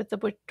coincides with the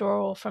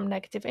withdrawal from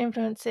negative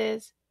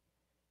influences.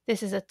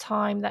 This is a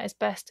time that is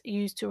best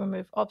used to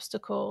remove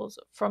obstacles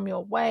from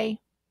your way,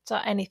 so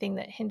anything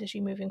that hinders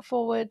you moving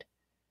forward.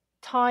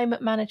 Time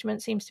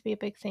management seems to be a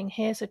big thing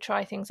here, so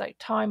try things like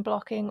time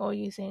blocking or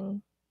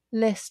using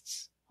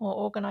lists or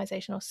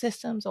organizational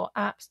systems or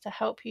apps to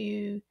help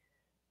you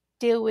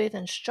deal with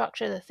and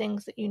structure the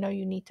things that you know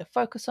you need to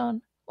focus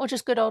on, or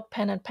just good old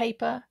pen and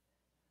paper.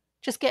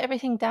 Just get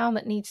everything down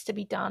that needs to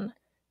be done,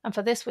 and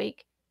for this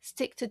week,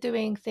 stick to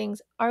doing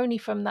things only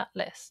from that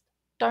list.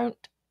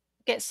 Don't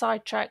get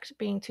sidetracked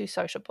being too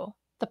sociable.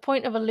 The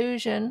point of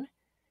illusion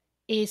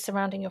is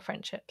surrounding your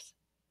friendships.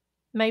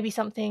 Maybe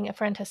something a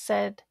friend has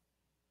said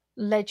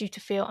led you to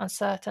feel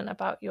uncertain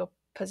about your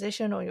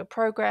position or your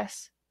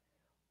progress,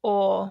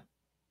 or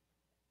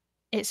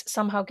it's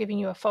somehow giving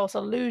you a false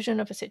illusion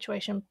of a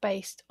situation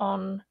based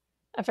on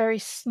a very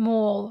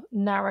small,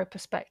 narrow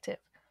perspective.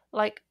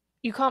 Like,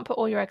 you can't put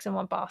all your eggs in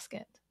one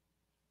basket.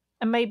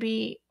 And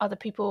maybe other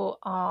people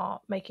are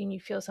making you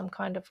feel some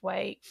kind of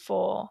way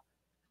for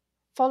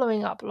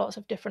following up lots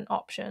of different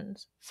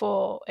options,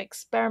 for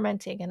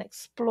experimenting and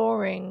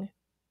exploring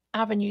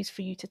avenues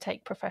for you to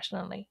take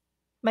professionally.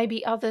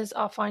 Maybe others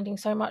are finding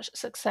so much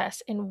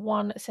success in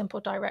one simple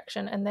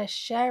direction and they're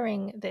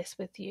sharing this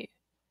with you.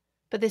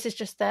 But this is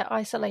just their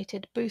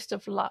isolated boost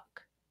of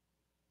luck.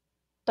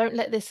 Don't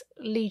let this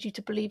lead you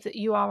to believe that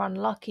you are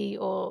unlucky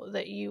or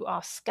that you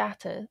are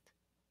scattered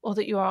or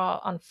that you are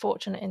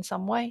unfortunate in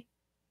some way.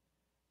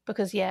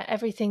 Because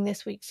everything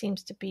this week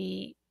seems to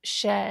be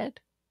shared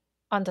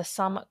under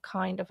some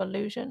kind of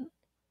illusion.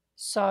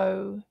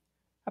 So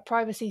a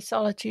privacy,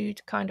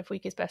 solitude kind of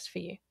week is best for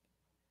you.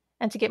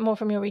 And to get more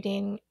from your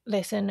reading,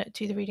 listen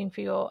to the reading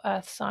for your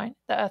Earth sign.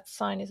 The Earth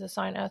sign is the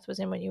sign Earth was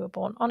in when you were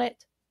born on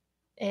it.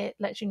 It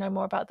lets you know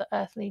more about the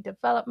earthly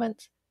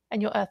development,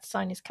 and your Earth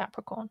sign is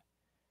Capricorn.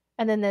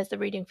 And then there's the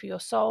reading for your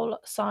soul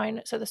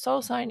sign. So the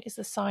soul sign is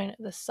the sign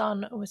the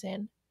sun was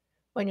in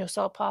when your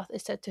soul path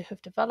is said to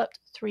have developed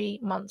 3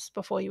 months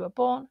before you were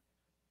born.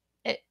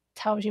 It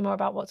tells you more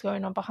about what's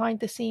going on behind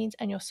the scenes,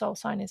 and your soul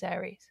sign is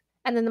Aries.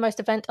 And then the most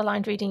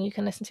event-aligned reading you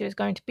can listen to is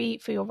going to be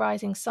for your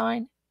rising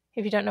sign.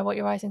 If you don't know what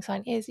your rising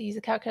sign is, use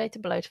the calculator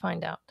below to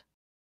find out.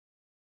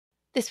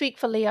 This week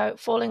for Leo,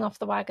 falling off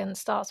the wagon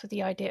starts with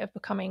the idea of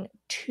becoming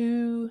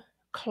too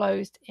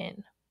closed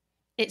in.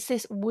 It's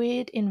this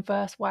weird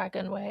inverse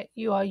wagon where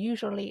you are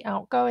usually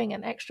outgoing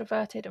and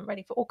extroverted and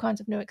ready for all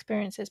kinds of new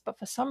experiences, but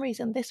for some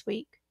reason this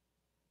week,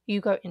 you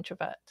go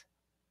introvert.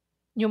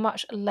 You're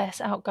much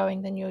less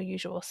outgoing than your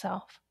usual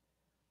self.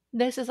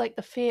 This is like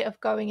the fear of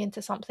going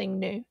into something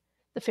new,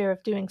 the fear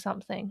of doing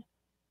something,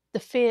 the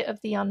fear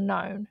of the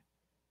unknown.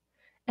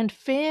 And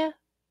fear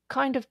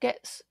kind of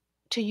gets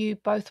to you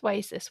both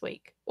ways this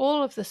week.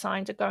 All of the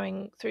signs are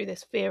going through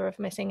this fear of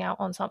missing out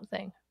on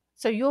something.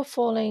 So you're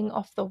falling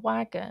off the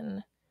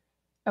wagon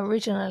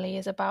originally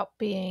is about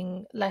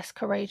being less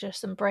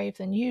courageous and brave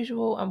than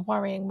usual and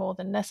worrying more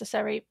than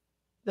necessary.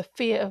 The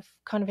fear of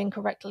kind of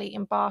incorrectly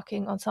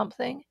embarking on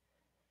something.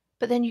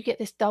 But then you get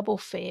this double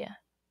fear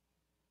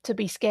to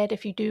be scared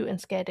if you do and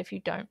scared if you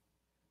don't,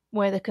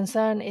 where the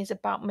concern is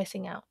about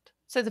missing out.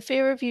 So the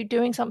fear of you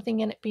doing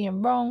something and it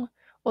being wrong,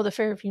 or the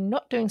fear of you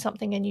not doing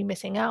something and you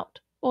missing out,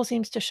 all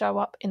seems to show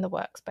up in the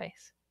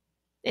workspace.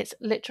 It's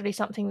literally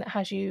something that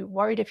has you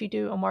worried if you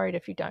do and worried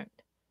if you don't.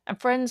 And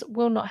friends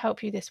will not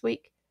help you this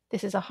week.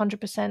 This is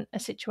 100% a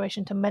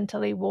situation to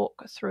mentally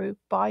walk through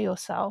by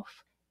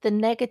yourself. The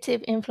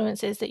negative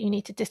influences that you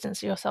need to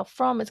distance yourself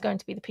from is going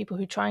to be the people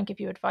who try and give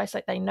you advice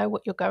like they know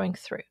what you're going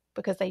through,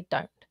 because they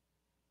don't.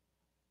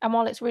 And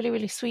while it's really,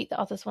 really sweet that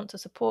others want to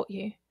support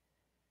you,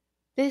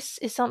 this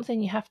is something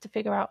you have to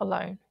figure out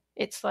alone.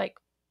 It's like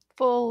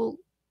full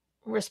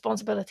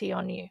responsibility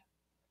on you.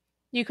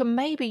 You can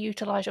maybe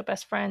utilize your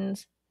best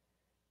friends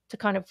to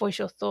kind of voice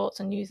your thoughts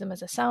and use them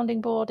as a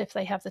sounding board if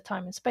they have the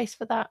time and space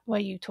for that, where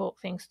you talk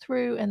things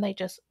through and they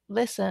just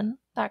listen.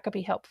 That could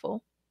be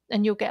helpful.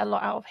 And you'll get a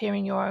lot out of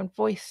hearing your own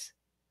voice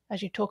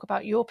as you talk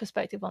about your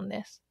perspective on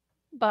this.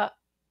 But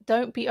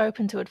don't be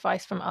open to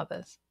advice from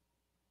others.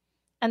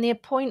 And the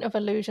point of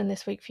illusion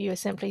this week for you is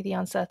simply the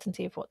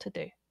uncertainty of what to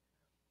do.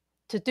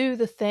 To do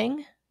the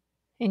thing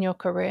in your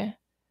career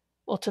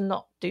or to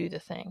not do the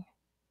thing.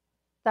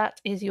 That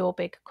is your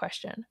big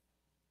question.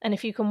 And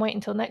if you can wait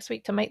until next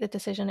week to make the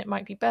decision, it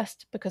might be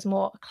best, because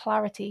more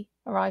clarity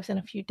arrives in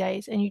a few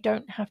days and you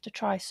don't have to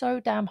try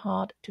so damn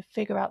hard to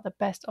figure out the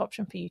best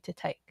option for you to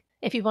take.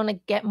 If you want to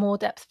get more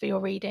depth for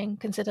your reading,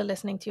 consider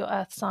listening to your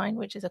Earth sign,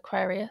 which is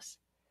Aquarius.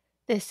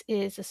 This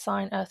is the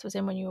sign Earth was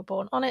in when you were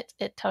born on it.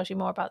 It tells you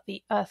more about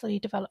the earthly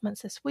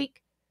developments this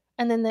week.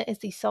 And then there is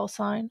the soul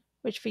sign,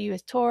 which for you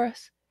is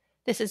Taurus.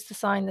 This is the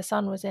sign the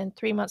sun was in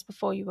 3 months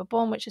before you were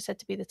born, which is said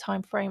to be the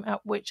time frame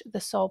at which the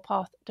soul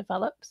path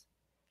develops.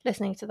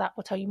 Listening to that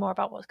will tell you more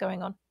about what's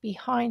going on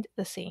behind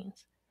the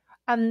scenes.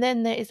 And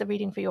then there is a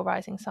reading for your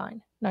rising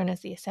sign, known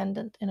as the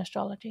ascendant in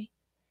astrology.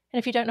 And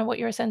if you don't know what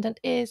your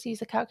ascendant is, use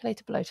the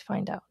calculator below to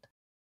find out.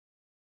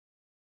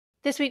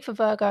 This week for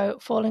Virgo,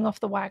 falling off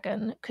the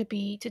wagon could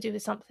be to do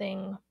with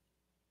something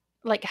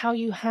like how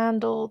you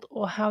handled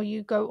or how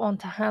you go on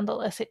to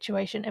handle a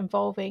situation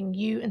involving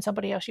you and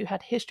somebody else you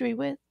had history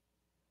with,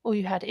 or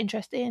you had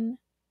interest in,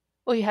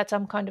 or you had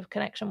some kind of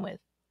connection with.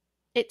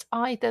 It's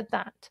either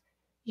that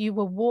you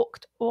were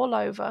walked all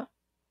over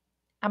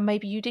and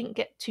maybe you didn't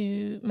get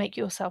to make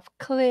yourself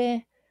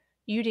clear,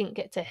 you didn't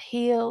get to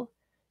heal,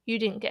 you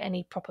didn't get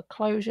any proper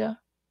closure.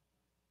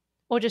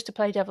 Or just to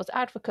play devil's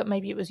advocate,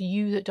 maybe it was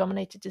you that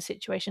dominated the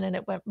situation and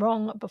it went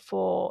wrong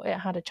before it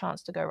had a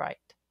chance to go right.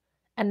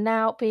 And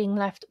now being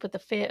left with the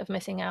fear of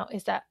missing out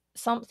is that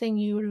something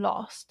you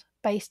lost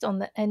based on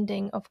the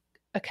ending of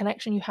a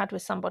connection you had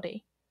with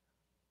somebody.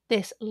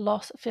 This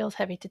loss feels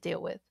heavy to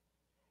deal with.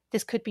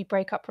 This could be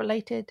breakup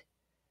related.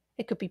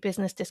 It could be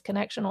business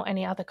disconnection or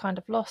any other kind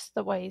of loss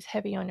that weighs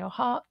heavy on your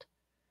heart.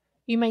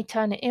 You may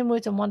turn it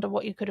inwards and wonder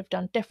what you could have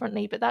done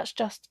differently, but that's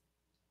just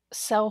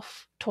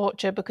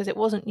self-torture because it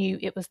wasn't you,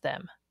 it was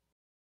them.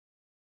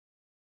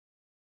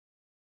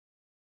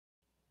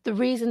 The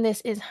reason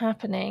this is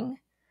happening,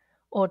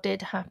 or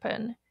did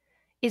happen,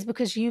 is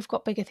because you've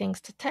got bigger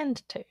things to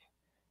tend to.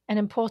 An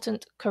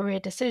important career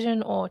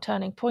decision or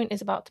turning point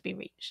is about to be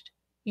reached.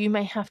 You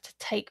may have to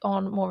take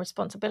on more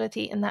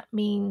responsibility, and that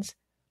means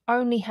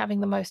only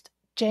having the most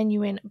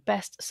genuine,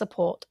 best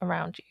support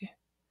around you.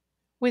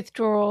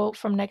 Withdrawal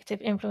from negative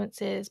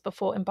influences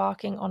before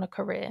embarking on a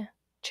career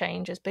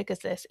change as big as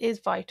this is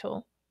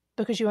vital,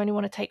 because you only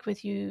want to take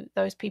with you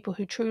those people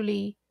who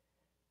truly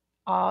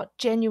are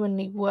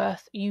genuinely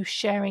worth you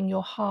sharing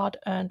your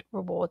hard-earned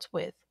rewards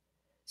with.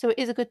 So it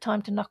is a good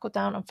time to knuckle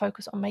down and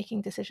focus on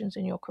making decisions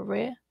in your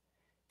career.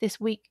 This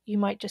week you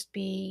might just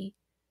be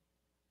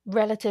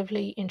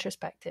relatively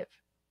introspective.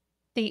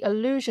 The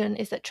illusion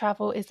is that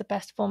travel is the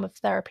best form of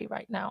therapy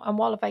right now, and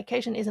while a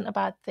vacation isn't a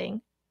bad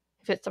thing,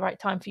 if it's the right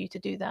time for you to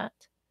do that,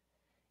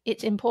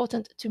 it's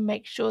important to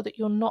make sure that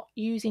you're not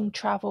using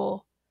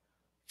travel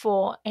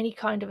for any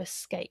kind of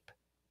escape,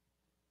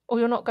 or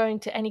you're not going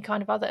to any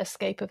kind of other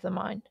escape of the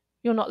mind.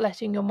 You're not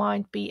letting your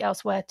mind be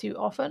elsewhere too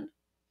often.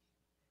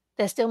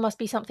 There still must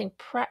be something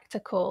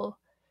practical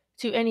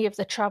to any of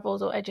the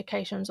travels or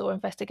educations or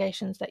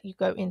investigations that you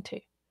go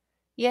into.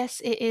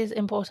 Yes, it is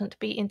important to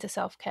be into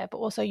self-care, but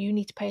also you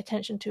need to pay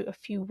attention to a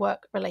few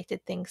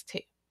work-related things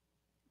too.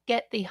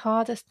 Get the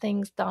hardest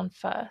things done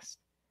first,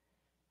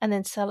 and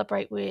then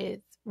celebrate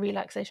with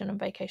relaxation and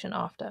vacation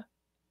after.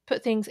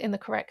 Put things in the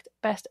correct,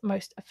 best,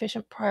 most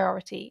efficient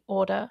priority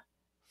order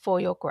for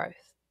your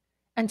growth.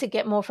 And to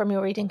get more from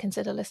your reading,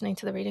 consider listening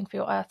to the reading for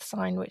your Earth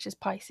sign, which is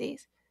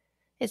Pisces.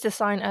 It's the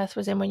sign Earth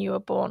was in when you were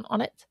born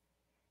on it.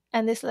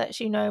 And this lets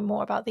you know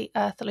more about the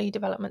earthly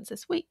developments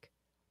this week.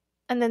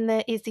 And then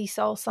there is the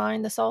soul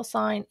sign. The soul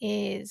sign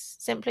is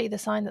simply the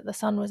sign that the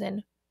sun was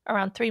in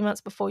around 3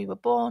 months before you were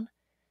born.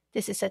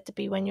 This is said to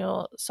be when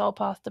your soul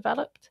path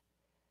developed.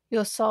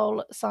 Your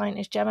soul sign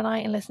is Gemini,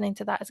 and listening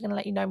to that is going to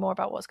let you know more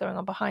about what's going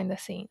on behind the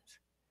scenes.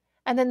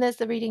 And then there's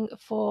the reading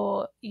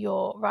for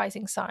your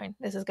rising sign.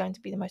 This is going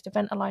to be the most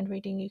event-aligned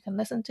reading you can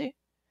listen to.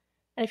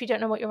 And if you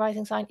don't know what your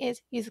rising sign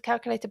is, use the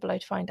calculator below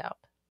to find out.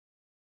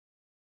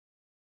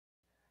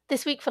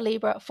 This week for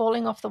Libra,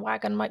 falling off the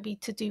wagon might be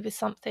to do with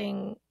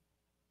something.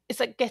 It's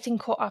like getting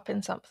caught up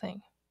in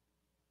something.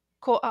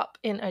 Caught up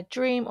in a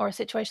dream or a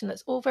situation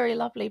that's all very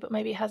lovely, but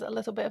maybe has a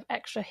little bit of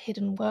extra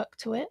hidden work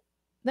to it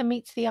that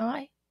meets the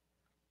eye.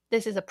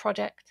 This is a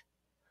project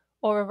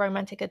or a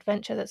romantic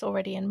adventure that's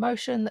already in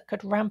motion that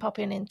could ramp up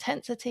in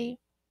intensity.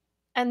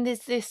 And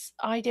there's this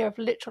idea of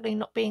literally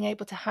not being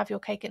able to have your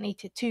cake and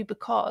eat it too,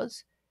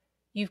 because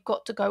you've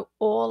got to go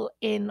all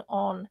in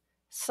on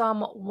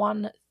some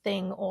one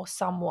thing or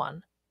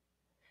someone.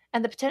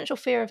 And the potential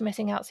fear of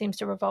missing out seems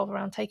to revolve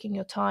around taking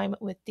your time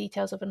with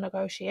details of a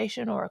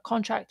negotiation or a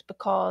contract,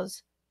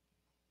 because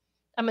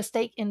a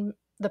mistake in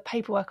the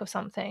paperwork of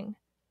something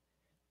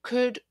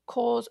could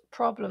cause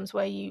problems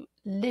where you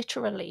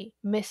literally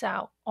miss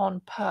out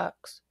on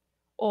perks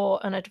or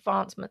an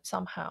advancement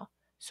somehow.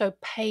 So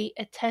pay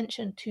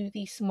attention to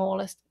the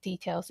smallest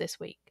details this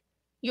week.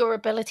 Your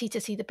ability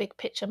to see the big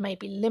picture may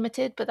be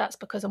limited, but that's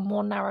because a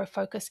more narrow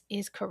focus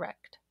is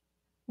correct.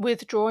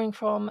 Withdrawing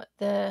from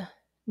the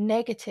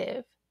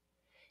negative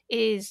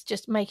is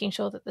just making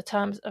sure that the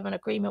terms of an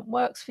agreement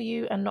works for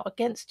you and not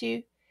against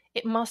you.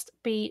 It must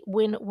be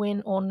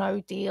win-win or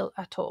no deal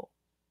at all.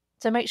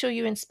 So make sure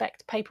you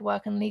inspect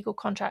paperwork and legal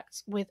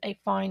contracts with a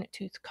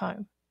fine-tooth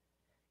comb.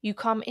 You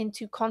come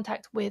into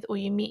contact with or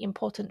you meet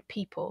important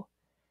people,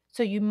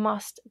 so you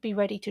must be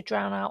ready to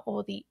drown out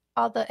all the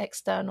other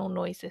external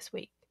noise this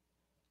week.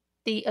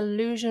 The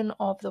illusion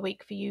of the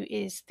week for you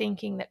is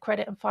thinking that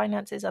credit and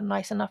finances are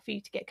nice enough for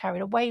you to get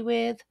carried away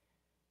with,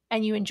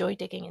 and you enjoy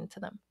digging into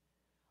them.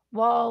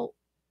 While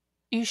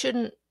you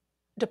shouldn't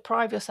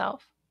deprive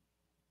yourself,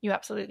 you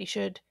absolutely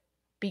should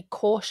be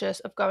cautious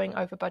of going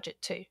over budget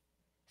too.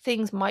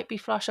 Things might be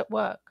flush at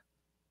work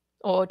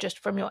or just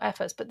from your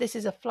efforts, but this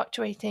is a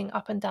fluctuating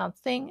up and down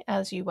thing,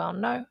 as you well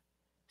know,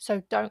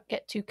 so don't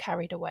get too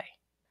carried away.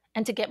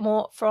 And to get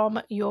more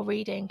from your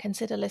reading,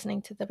 consider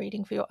listening to the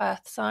reading for your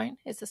Earth sign.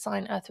 It's the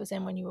sign Earth was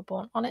in when you were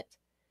born on it.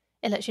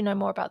 It lets you know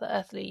more about the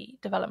earthly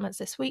developments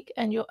this week,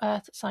 and your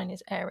Earth sign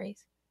is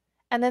Aries.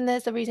 And then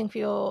there's the reading for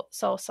your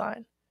soul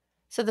sign.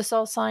 So the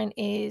soul sign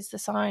is the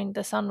sign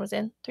the sun was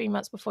in 3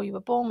 months before you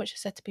were born, which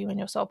is said to be when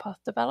your soul path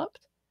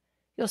developed.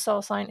 Your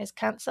soul sign is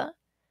Cancer,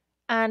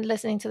 and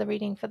listening to the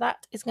reading for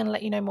that is going to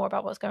let you know more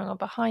about what's going on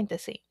behind the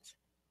scenes.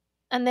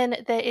 And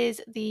then there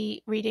is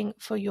the reading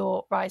for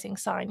your rising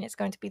sign. It's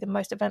going to be the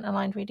most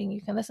event-aligned reading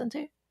you can listen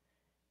to.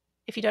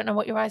 If you don't know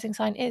what your rising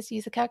sign is,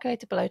 use the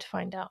calculator below to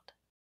find out.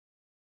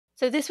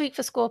 So this week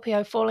for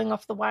Scorpio, falling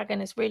off the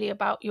wagon is really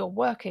about your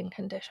working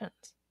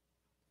conditions.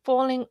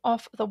 Falling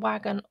off the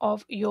wagon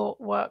of your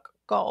work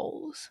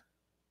goals,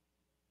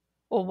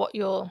 or what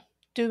you're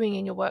doing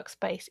in your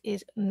workspace,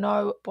 is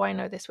no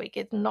bueno this week.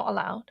 It's not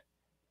allowed.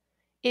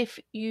 If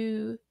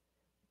you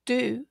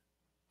do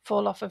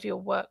fall off of your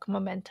work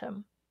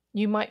momentum,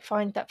 you might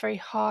find that very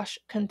harsh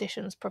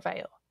conditions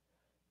prevail.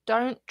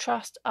 Don't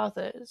trust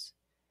others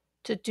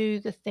to do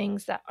the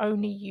things that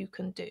only you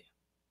can do.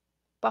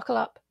 Buckle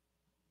up,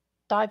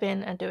 dive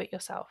in and do it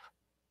yourself.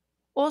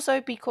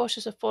 Also, be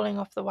cautious of falling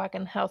off the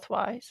wagon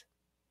health-wise,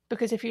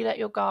 because if you let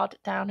your guard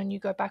down and you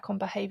go back on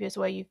behaviors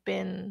where you've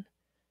been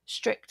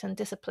strict and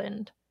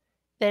disciplined,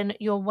 then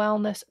your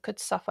wellness could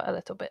suffer a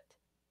little bit.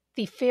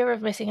 The fear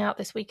of missing out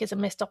this week is a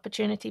missed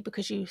opportunity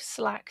because you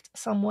slacked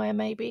somewhere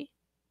maybe.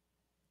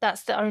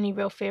 That's the only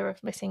real fear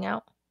of missing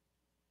out.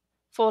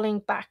 Falling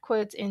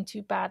backwards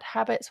into bad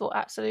habits will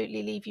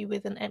absolutely leave you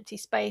with an empty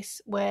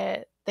space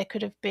where there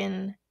could have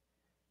been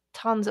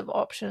tons of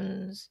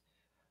options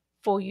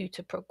for you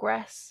to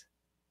progress.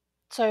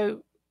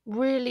 So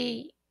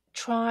really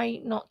try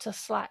not to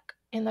slack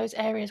in those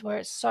areas where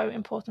it's so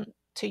important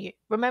to you.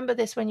 Remember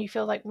this when you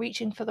feel like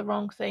reaching for the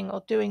wrong thing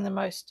or doing the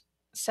most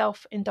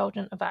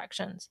self-indulgent of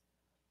actions.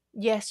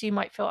 Yes, you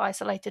might feel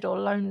isolated or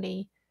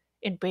lonely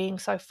in being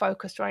so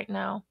focused right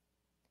now.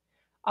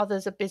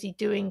 Others are busy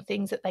doing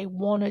things that they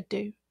want to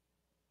do,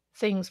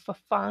 things for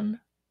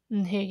fun,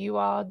 and here you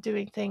are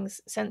doing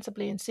things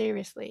sensibly and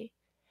seriously.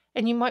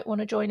 And you might want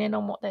to join in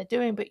on what they're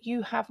doing, but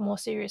you have more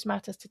serious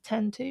matters to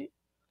tend to.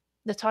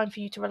 The time for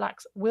you to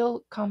relax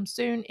will come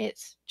soon,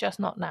 it's just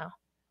not now.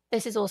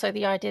 This is also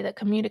the idea that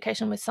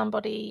communication with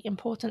somebody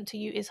important to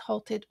you is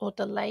halted or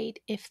delayed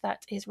if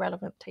that is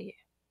relevant to you.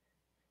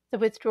 The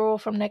withdrawal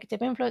from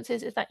negative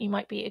influences is that you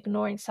might be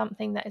ignoring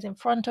something that is in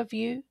front of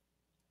you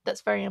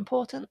that's very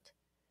important.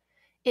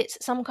 It's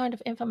some kind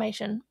of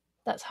information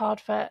that's hard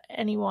for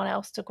anyone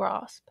else to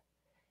grasp.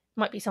 It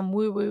might be some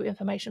woo-woo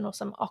information or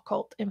some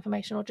occult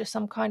information or just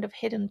some kind of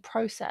hidden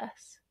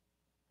process.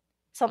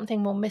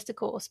 Something more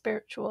mystical or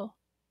spiritual.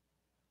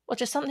 Or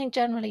just something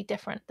generally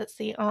different that's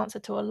the answer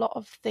to a lot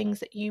of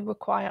things that you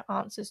require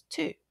answers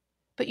to.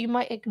 But you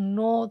might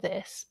ignore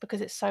this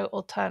because it's so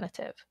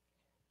alternative.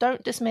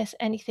 Don't dismiss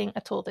anything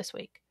at all this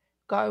week.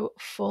 Go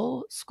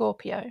full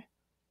Scorpio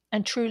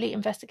and truly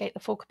investigate the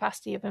full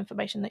capacity of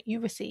information that you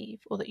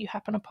receive or that you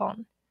happen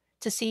upon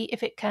to see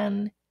if it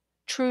can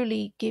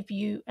truly give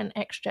you an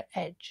extra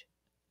edge.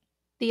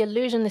 The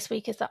illusion this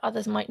week is that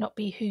others might not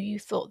be who you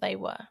thought they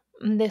were.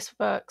 And this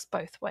works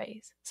both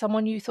ways.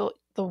 Someone you thought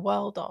the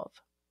world of,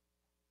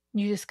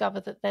 you discover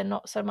that they're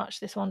not so much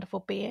this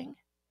wonderful being,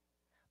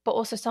 but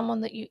also someone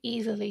that you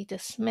easily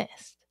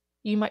dismissed.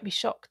 You might be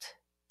shocked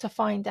to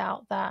find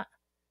out that,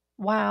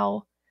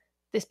 wow,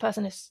 this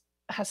person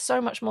has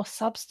so much more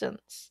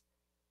substance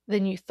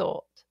than you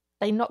thought.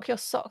 They knock your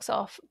socks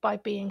off by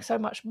being so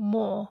much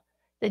more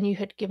than you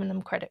had given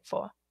them credit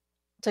for.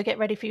 So get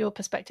ready for your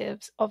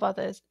perspectives of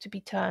others to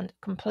be turned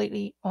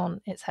completely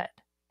on its head.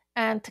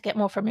 And to get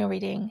more from your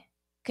reading,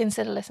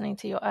 consider listening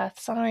to your Earth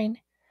sign.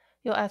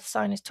 Your Earth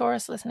sign is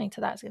Taurus. Listening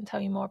to that is going to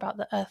tell you more about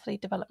the earthly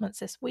developments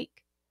this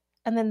week.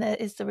 And then there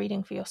is the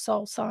reading for your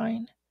soul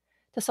sign.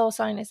 The soul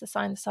sign is the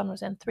sign the sun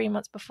was in 3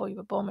 months before you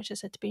were born, which is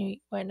said to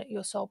be when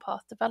your soul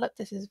path developed.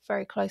 This is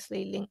very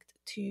closely linked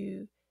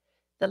to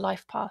the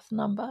life path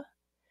number.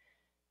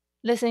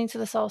 Listening to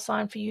the soul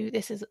sign for you,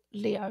 this is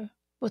Leo.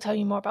 We'll tell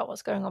you more about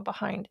what's going on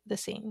behind the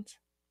scenes.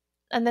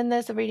 And then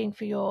there's the reading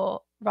for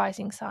your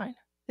rising sign.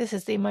 This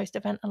is the most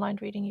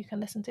event-aligned reading you can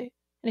listen to. And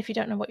if you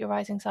don't know what your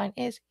rising sign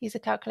is, use the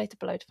calculator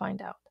below to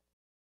find out.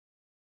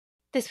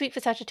 This week for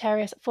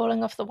Sagittarius,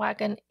 falling off the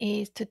wagon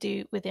is to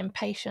do with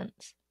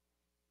impatience.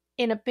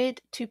 In a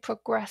bid to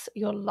progress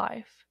your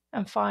life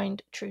and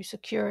find true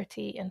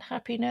security and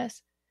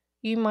happiness,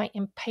 you might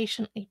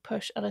impatiently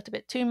push a little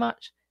bit too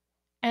much,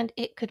 and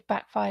it could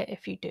backfire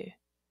if you do.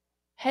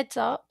 Heads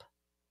up,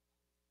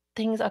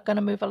 things are going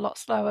to move a lot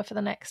slower for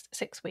the next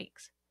 6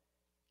 weeks.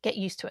 Get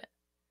used to it.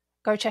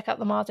 Go check out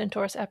the Mars in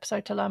Taurus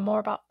episode to learn more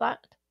about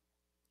that.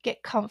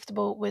 Get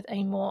comfortable with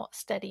a more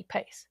steady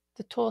pace.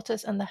 The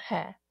tortoise and the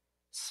hare.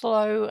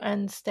 Slow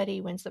and steady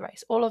wins the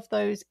race. All of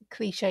those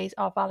cliches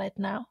are valid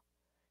now.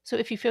 So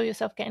if you feel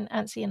yourself getting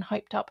antsy and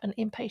hyped up and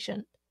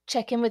impatient,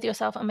 check in with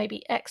yourself and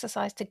maybe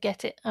exercise to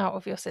get it out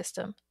of your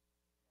system.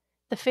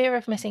 The fear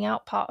of missing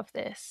out part of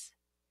this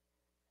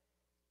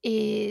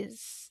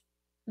is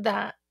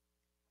that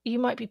you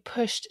might be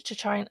pushed to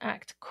try and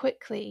act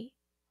quickly.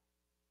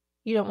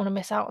 You don't want to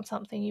miss out on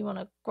something. You want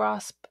to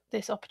grasp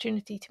this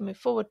opportunity to move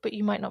forward, but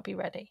you might not be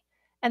ready.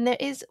 And there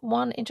is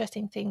one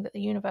interesting thing that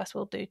the universe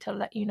will do to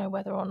let you know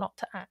whether or not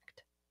to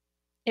act.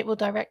 It will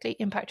directly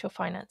impact your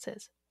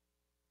finances.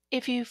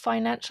 If you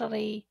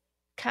financially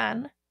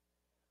can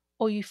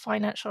or you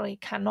financially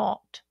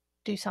cannot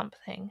do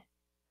something,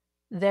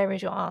 there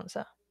is your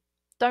answer.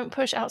 Don't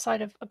push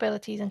outside of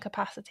abilities and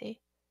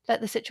capacity.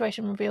 Let the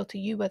situation reveal to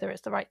you whether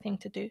it's the right thing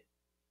to do,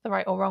 the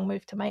right or wrong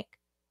move to make,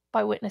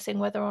 by witnessing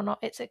whether or not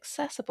it's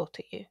accessible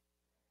to you.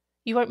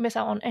 You won't miss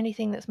out on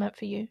anything that's meant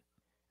for you.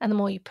 And the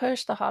more you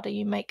push, the harder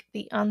you make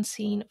the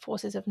unseen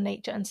forces of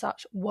nature and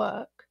such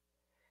work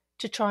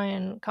to try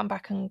and come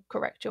back and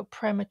correct your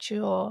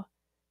premature,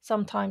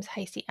 sometimes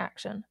hasty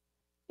action.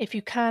 If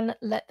you can,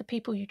 let the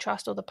people you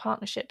trust or the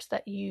partnerships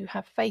that you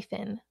have faith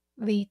in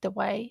lead the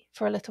way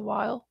for a little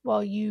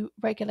while you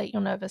regulate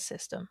your nervous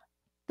system.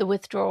 The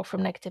withdrawal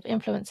from negative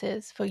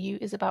influences for you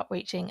is about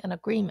reaching an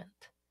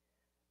agreement.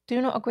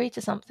 Do not agree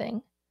to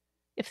something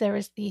if there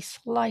is the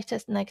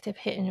slightest negative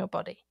hit in your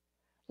body.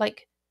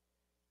 Like,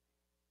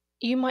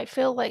 you might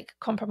feel like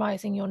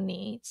compromising your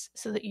needs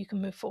so that you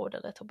can move forward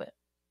a little bit.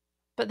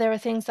 But there are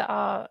things that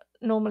are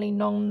normally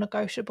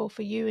non-negotiable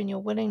for you, and you're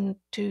willing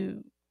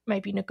to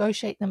maybe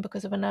negotiate them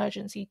because of an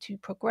urgency to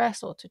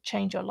progress or to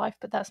change your life,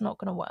 but that's not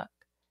going to work.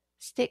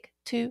 Stick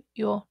to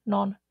your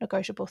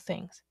non-negotiable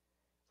things.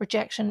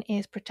 Rejection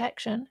is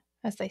protection,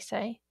 as they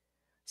say.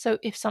 So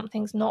if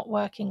something's not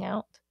working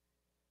out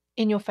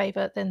in your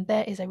favor, then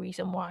there is a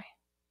reason why.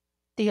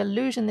 The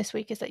illusion this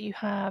week is that you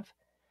have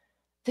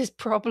this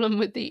problem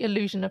with the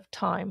illusion of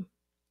time.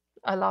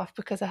 I laugh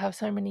because I have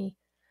so many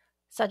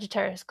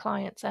Sagittarius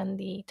clients and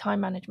the time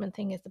management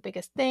thing is the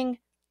biggest thing.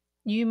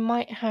 You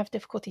might have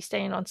difficulty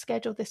staying on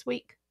schedule this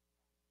week,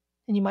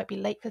 and you might be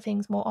late for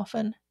things more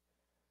often.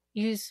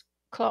 Use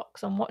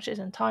clocks and watches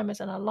and timers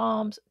and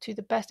alarms to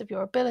the best of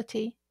your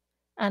ability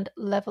and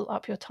level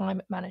up your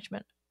time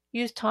management.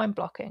 Use time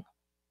blocking.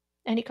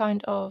 Any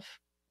kind of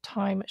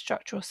time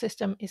structural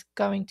system is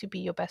going to be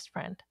your best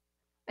friend.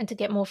 And to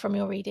get more from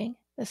your reading,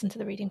 listen to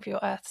the reading for your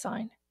Earth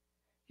sign.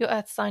 Your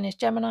Earth sign is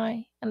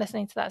Gemini, and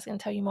listening to that is going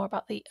to tell you more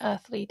about the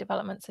earthly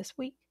developments this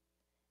week.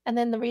 And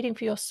then the reading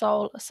for your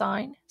soul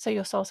sign, so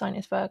your soul sign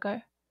is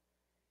Virgo.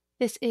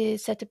 This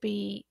is said to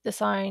be the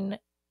sign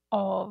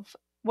of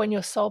when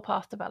your soul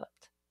path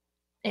developed.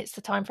 It's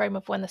the time frame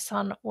of when the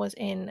sun was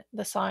in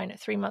the sign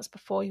 3 months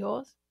before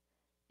yours.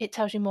 It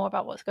tells you more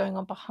about what's going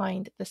on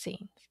behind the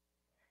scenes.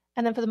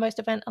 And then for the most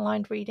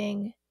event-aligned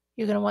reading,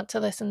 you're going to want to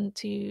listen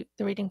to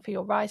the reading for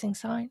your rising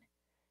sign.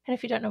 And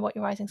if you don't know what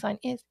your rising sign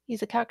is, use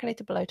the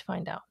calculator below to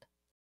find out.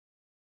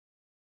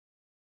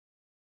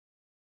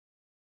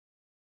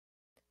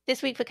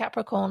 This week for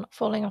Capricorn,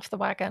 falling off the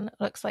wagon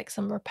looks like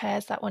some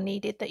repairs that were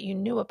needed that you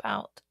knew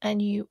about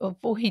and you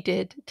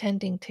avoided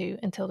tending to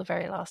until the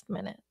very last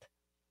minute.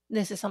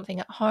 This is something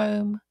at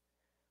home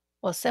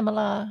or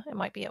similar, it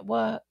might be at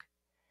work,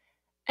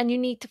 and you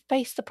need to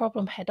face the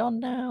problem head on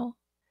now.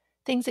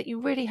 Things that you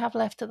really have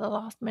left to the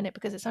last minute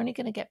because it's only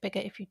going to get bigger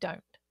if you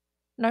don't.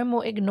 No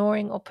more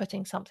ignoring or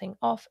putting something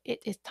off. It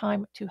is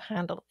time to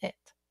handle it.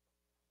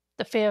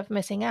 The fear of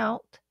missing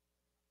out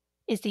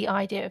is the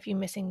idea of you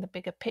missing the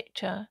bigger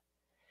picture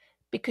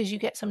because you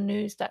get some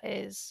news that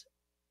it's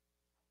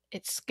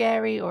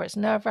scary or it's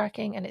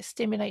nerve-wracking and it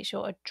stimulates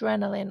your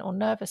adrenaline or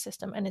nervous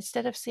system. And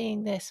instead of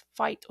seeing this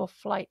fight or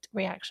flight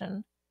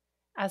reaction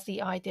as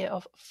the idea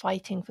of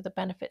fighting for the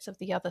benefits of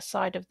the other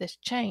side of this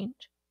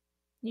change,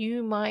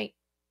 you might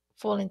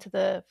fall into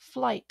the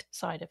flight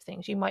side of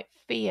things. You might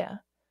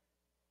fear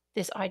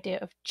this idea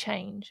of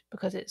change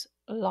because it's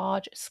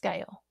large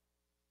scale.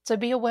 So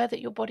be aware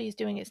that your body is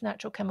doing its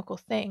natural chemical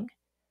thing,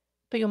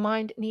 but your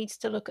mind needs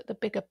to look at the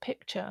bigger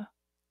picture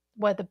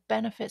where the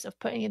benefits of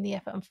putting in the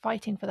effort and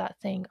fighting for that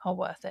thing are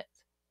worth it.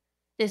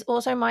 This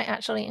also might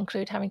actually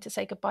include having to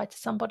say goodbye to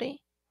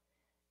somebody,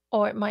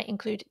 or it might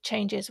include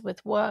changes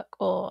with work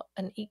or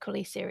an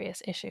equally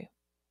serious issue.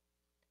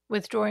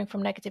 Withdrawing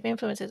from negative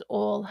influence is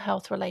all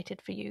health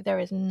related for you. There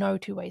is no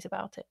two ways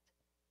about it.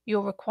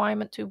 Your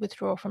requirement to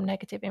withdraw from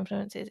negative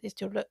influences is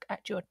to look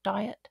at your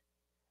diet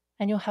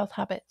and your health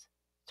habits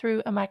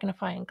through a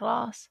magnifying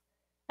glass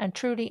and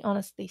truly,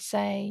 honestly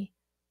say,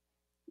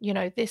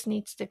 this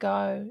needs to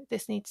go,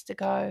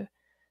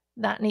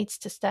 that needs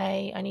to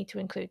stay, I need to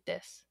include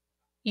this.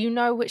 You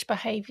know which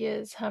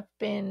behaviors have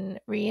been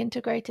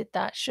reintegrated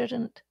that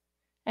shouldn't,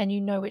 and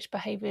you know which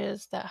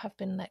behaviors that have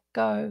been let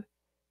go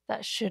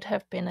that should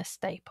have been a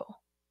staple.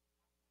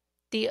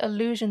 The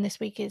illusion this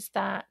week is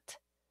that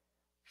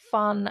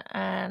fun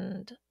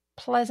and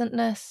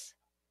pleasantness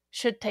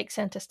should take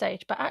center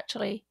stage, but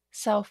actually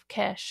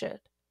self-care should.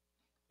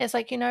 It's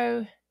like,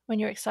 when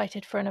you're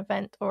excited for an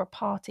event or a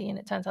party and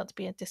it turns out to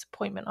be a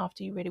disappointment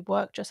after you really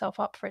worked yourself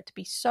up for it to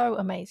be so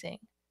amazing.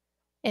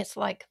 It's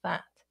like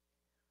that.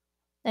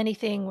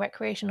 Anything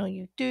recreational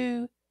you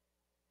do,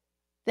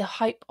 the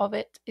hype of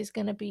it is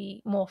going to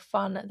be more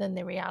fun than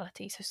the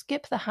reality. So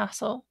skip the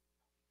hassle.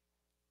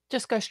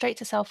 Just go straight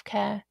to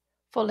self-care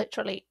for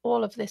literally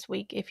all of this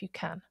week if you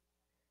can.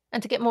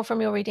 And to get more from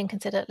your reading,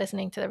 consider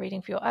listening to the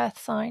reading for your earth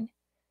sign.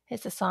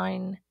 It's the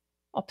sign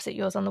opposite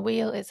yours on the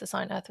wheel. It's the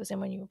sign Earth was in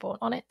when you were born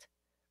on it.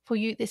 For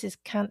you, this is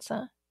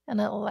Cancer, and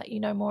it'll let you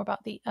know more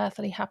about the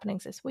earthly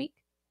happenings this week.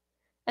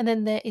 And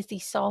then there is the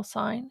soul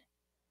sign.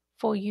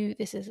 For you,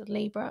 this is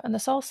Libra, and the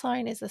soul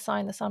sign is the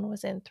sign the sun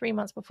was in 3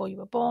 months before you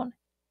were born.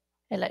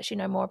 It lets you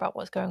know more about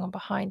what's going on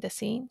behind the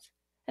scenes,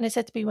 and it's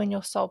said to be when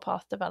your soul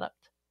path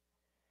developed.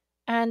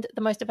 And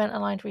the most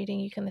event-aligned reading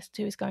you can listen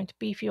to is going to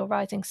be for your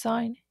rising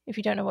sign. If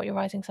you don't know what your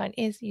rising sign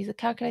is, use the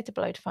calculator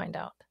below to find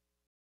out.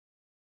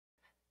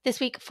 This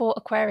week for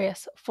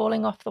Aquarius,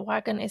 falling off the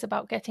wagon is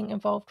about getting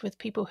involved with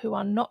people who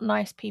are not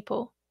nice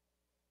people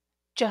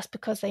just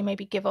because they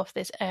maybe give off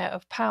this air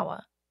of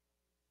power.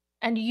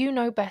 And you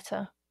know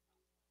better.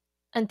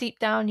 And deep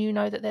down, you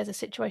know that there's a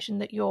situation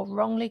that you're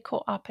wrongly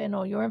caught up in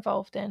or you're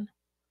involved in.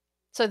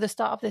 So the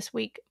start of this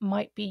week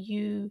might be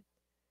you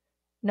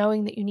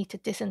knowing that you need to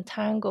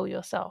disentangle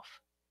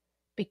yourself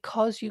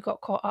because you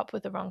got caught up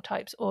with the wrong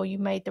types, or you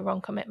made the wrong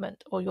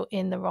commitment, or you're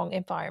in the wrong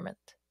environment.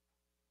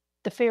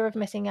 The fear of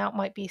missing out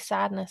might be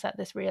sadness at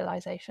this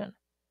realization.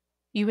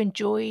 You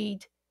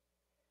enjoyed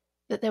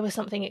that there was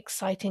something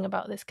exciting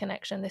about this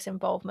connection, this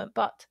involvement,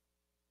 but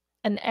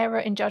an error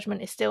in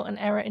judgment is still an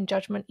error in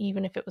judgment,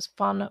 even if it was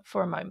fun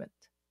for a moment.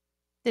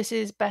 This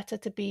is better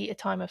to be a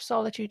time of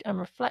solitude and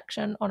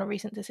reflection on a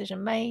recent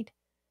decision made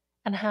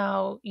and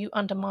how you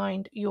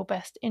undermined your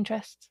best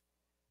interests,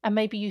 and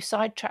maybe you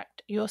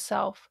sidetracked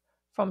yourself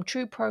from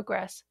true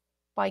progress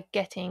by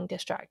getting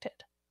distracted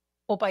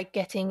or by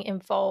getting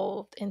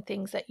involved in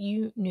things that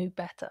you knew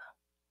better.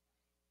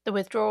 The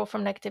withdrawal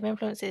from negative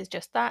influence is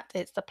just that.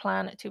 It's the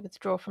plan to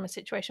withdraw from a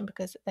situation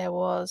because there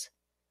was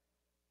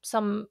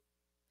some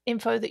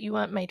info that you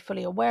weren't made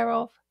fully aware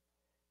of,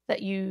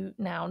 that you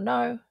now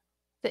know,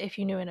 that if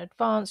you knew in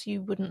advance,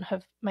 you wouldn't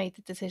have made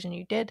the decision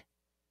you did.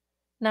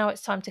 Now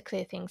it's time to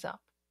clear things up.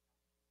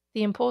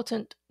 The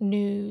important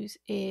news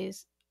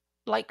is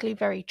likely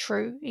very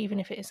true, even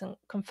if it isn't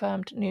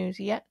confirmed news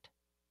yet.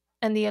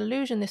 And the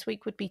illusion this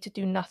week would be to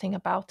do nothing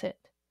about it,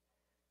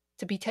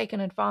 to be taken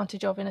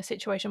advantage of in a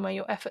situation where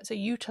your efforts are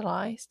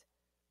utilized,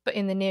 but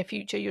in the near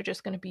future you're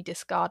just going to be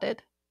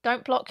discarded.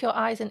 Don't block your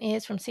eyes and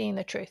ears from seeing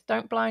the truth.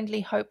 Don't blindly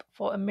hope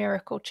for a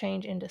miracle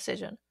change in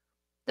decision.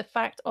 The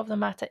fact of the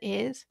matter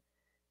is,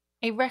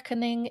 a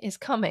reckoning is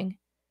coming,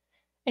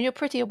 and you're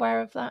pretty aware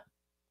of that.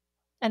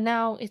 And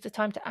now is the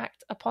time to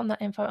act upon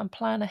that info and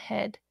plan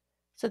ahead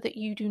so that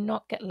you do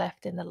not get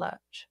left in the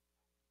lurch.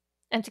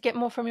 And to get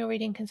more from your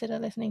reading, consider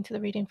listening to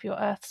the reading for your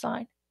earth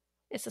sign.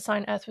 It's the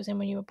sign Earth was in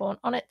when you were born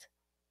on it.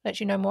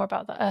 Lets you know more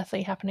about the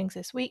earthly happenings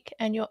this week,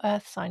 and your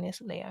earth sign is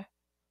Leo.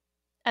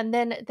 And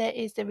then there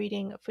is the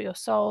reading for your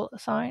soul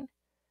sign.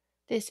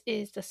 This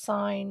is the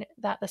sign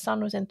that the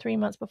sun was in 3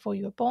 months before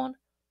you were born.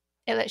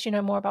 It lets you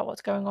know more about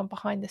what's going on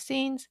behind the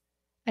scenes,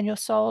 and your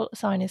soul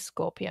sign is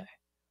Scorpio.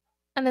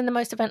 And then the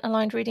most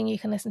event-aligned reading you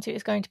can listen to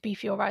is going to be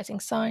for your rising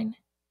sign.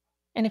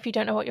 And if you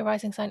don't know what your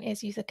rising sign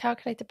is, use the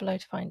calculator below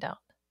to find out.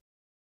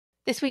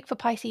 This week for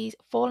Pisces,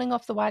 falling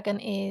off the wagon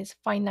is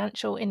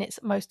financial in its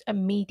most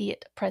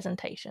immediate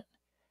presentation.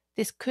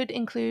 This could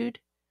include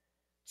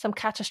some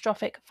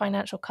catastrophic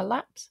financial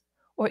collapse,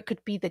 or it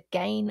could be the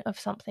gain of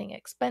something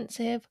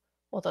expensive,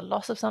 or the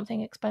loss of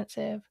something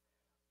expensive,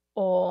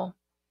 or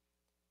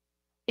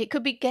it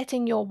could be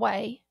getting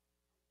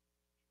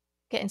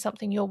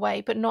something your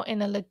way, but not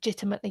in a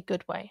legitimately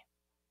good way.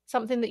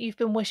 Something that you've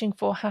been wishing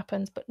for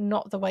happens, but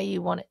not the way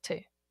you want it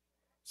to.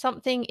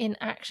 Something in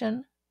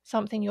action,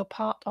 something you're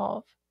part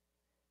of,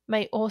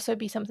 may also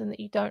be something that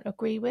you don't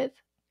agree with,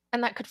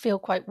 and that could feel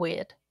quite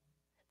weird.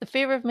 The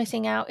fear of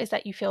missing out is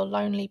that you feel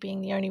lonely being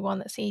the only one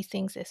that sees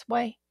things this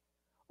way,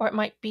 or it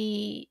might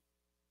be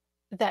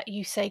that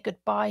you say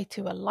goodbye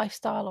to a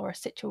lifestyle or a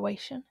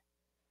situation.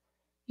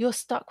 You're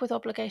stuck with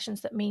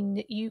obligations that mean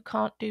that you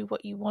can't do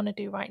what you want to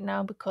do right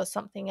now because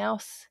something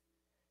else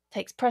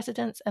takes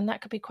precedence, and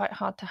that could be quite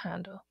hard to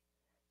handle.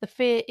 The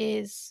fear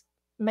is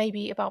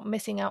maybe about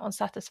missing out on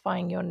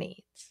satisfying your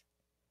needs.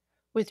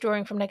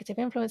 Withdrawing from negative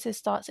influences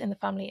starts in the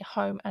family,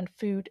 home, and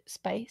food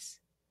space.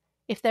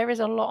 If there is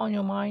a lot on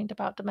your mind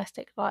about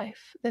domestic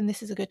life, then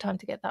this is a good time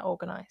to get that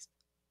organized.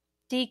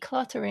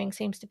 Decluttering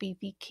seems to be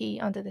the key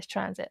under this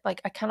transit.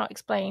 Like, I cannot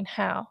explain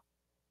how,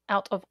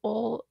 out of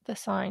all the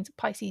signs,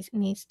 Pisces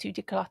needs to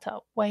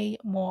declutter way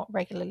more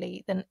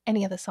regularly than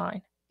any other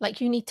sign.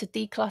 Like, you need to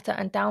declutter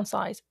and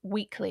downsize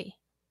weekly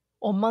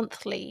or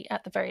monthly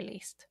at the very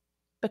least.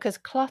 Because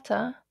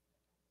clutter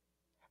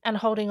and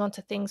holding on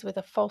to things with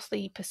a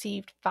falsely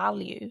perceived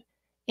value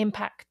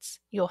impacts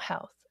your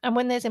health. And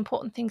when there's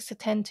important things to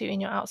tend to in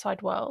your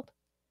outside world,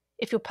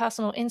 if your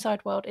personal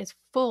inside world is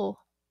full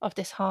of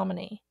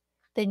disharmony,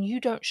 then you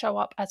don't show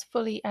up as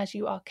fully as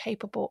you are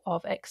capable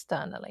of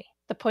externally.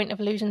 The point of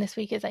illusion this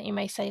week is that you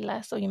may say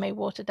less, or you may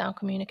water down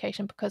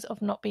communication because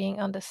of not being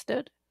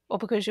understood, or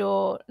because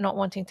you're not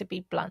wanting to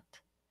be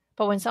blunt.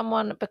 But when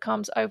someone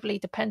becomes overly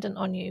dependent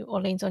on you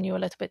or leans on you a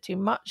little bit too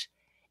much,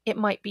 it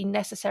might be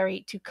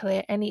necessary to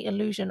clear any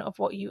illusion of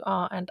what you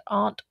are and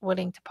aren't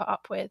willing to put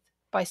up with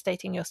by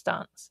stating your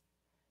stance.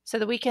 So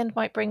the weekend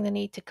might bring the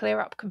need to clear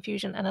up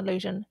confusion and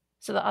illusion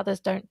so that others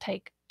don't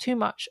take too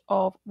much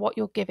of what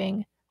you're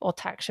giving or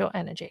tax your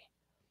energy.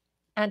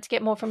 And to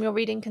get more from your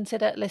reading,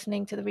 consider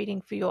listening to the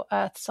reading for your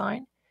Earth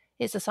sign.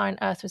 It's the sign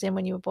Earth was in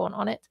when you were born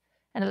on it,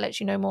 and it lets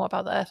you know more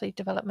about the earthly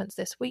developments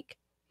this week.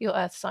 Your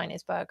Earth sign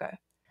is Virgo.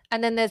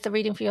 And then there's the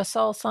reading for your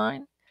soul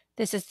sign.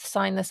 This is the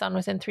sign the sun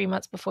was in 3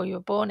 months before you were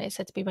born. It's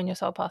said to be when your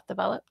soul path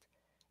developed.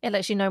 It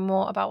lets you know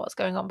more about what's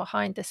going on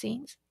behind the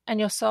scenes. And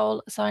your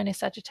soul sign is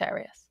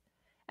Sagittarius.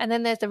 And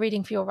then there's the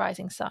reading for your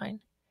rising sign.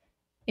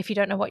 If you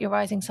don't know what your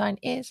rising sign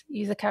is,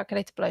 use the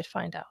calculator below to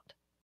find out.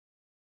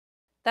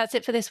 That's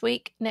it for this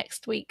week.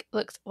 Next week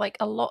looks like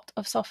a lot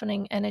of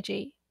softening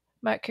energy.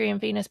 Mercury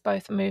and Venus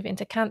both move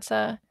into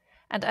Cancer,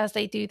 and as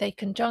they do, they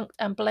conjunct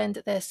and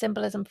blend their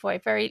symbolism for a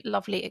very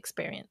lovely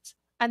experience.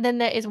 And then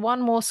there is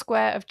one more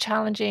square of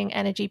challenging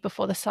energy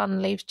before the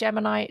sun leaves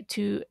Gemini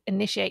to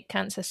initiate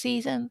Cancer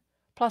season,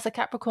 plus a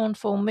Capricorn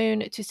full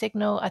moon to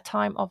signal a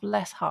time of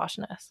less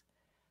harshness.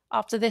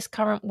 After this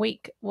current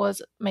week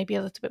was maybe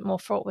a little bit more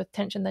fraught with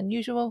tension than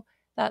usual,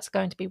 that's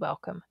going to be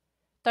welcome.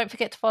 Don't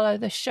forget to follow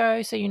the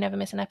show so you never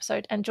miss an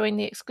episode, and join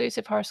the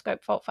exclusive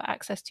Horoscope Vault for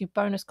access to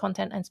bonus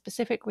content and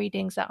specific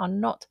readings that are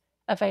not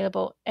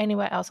available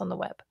anywhere else on the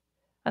web.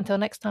 Until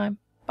next time,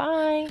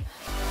 bye!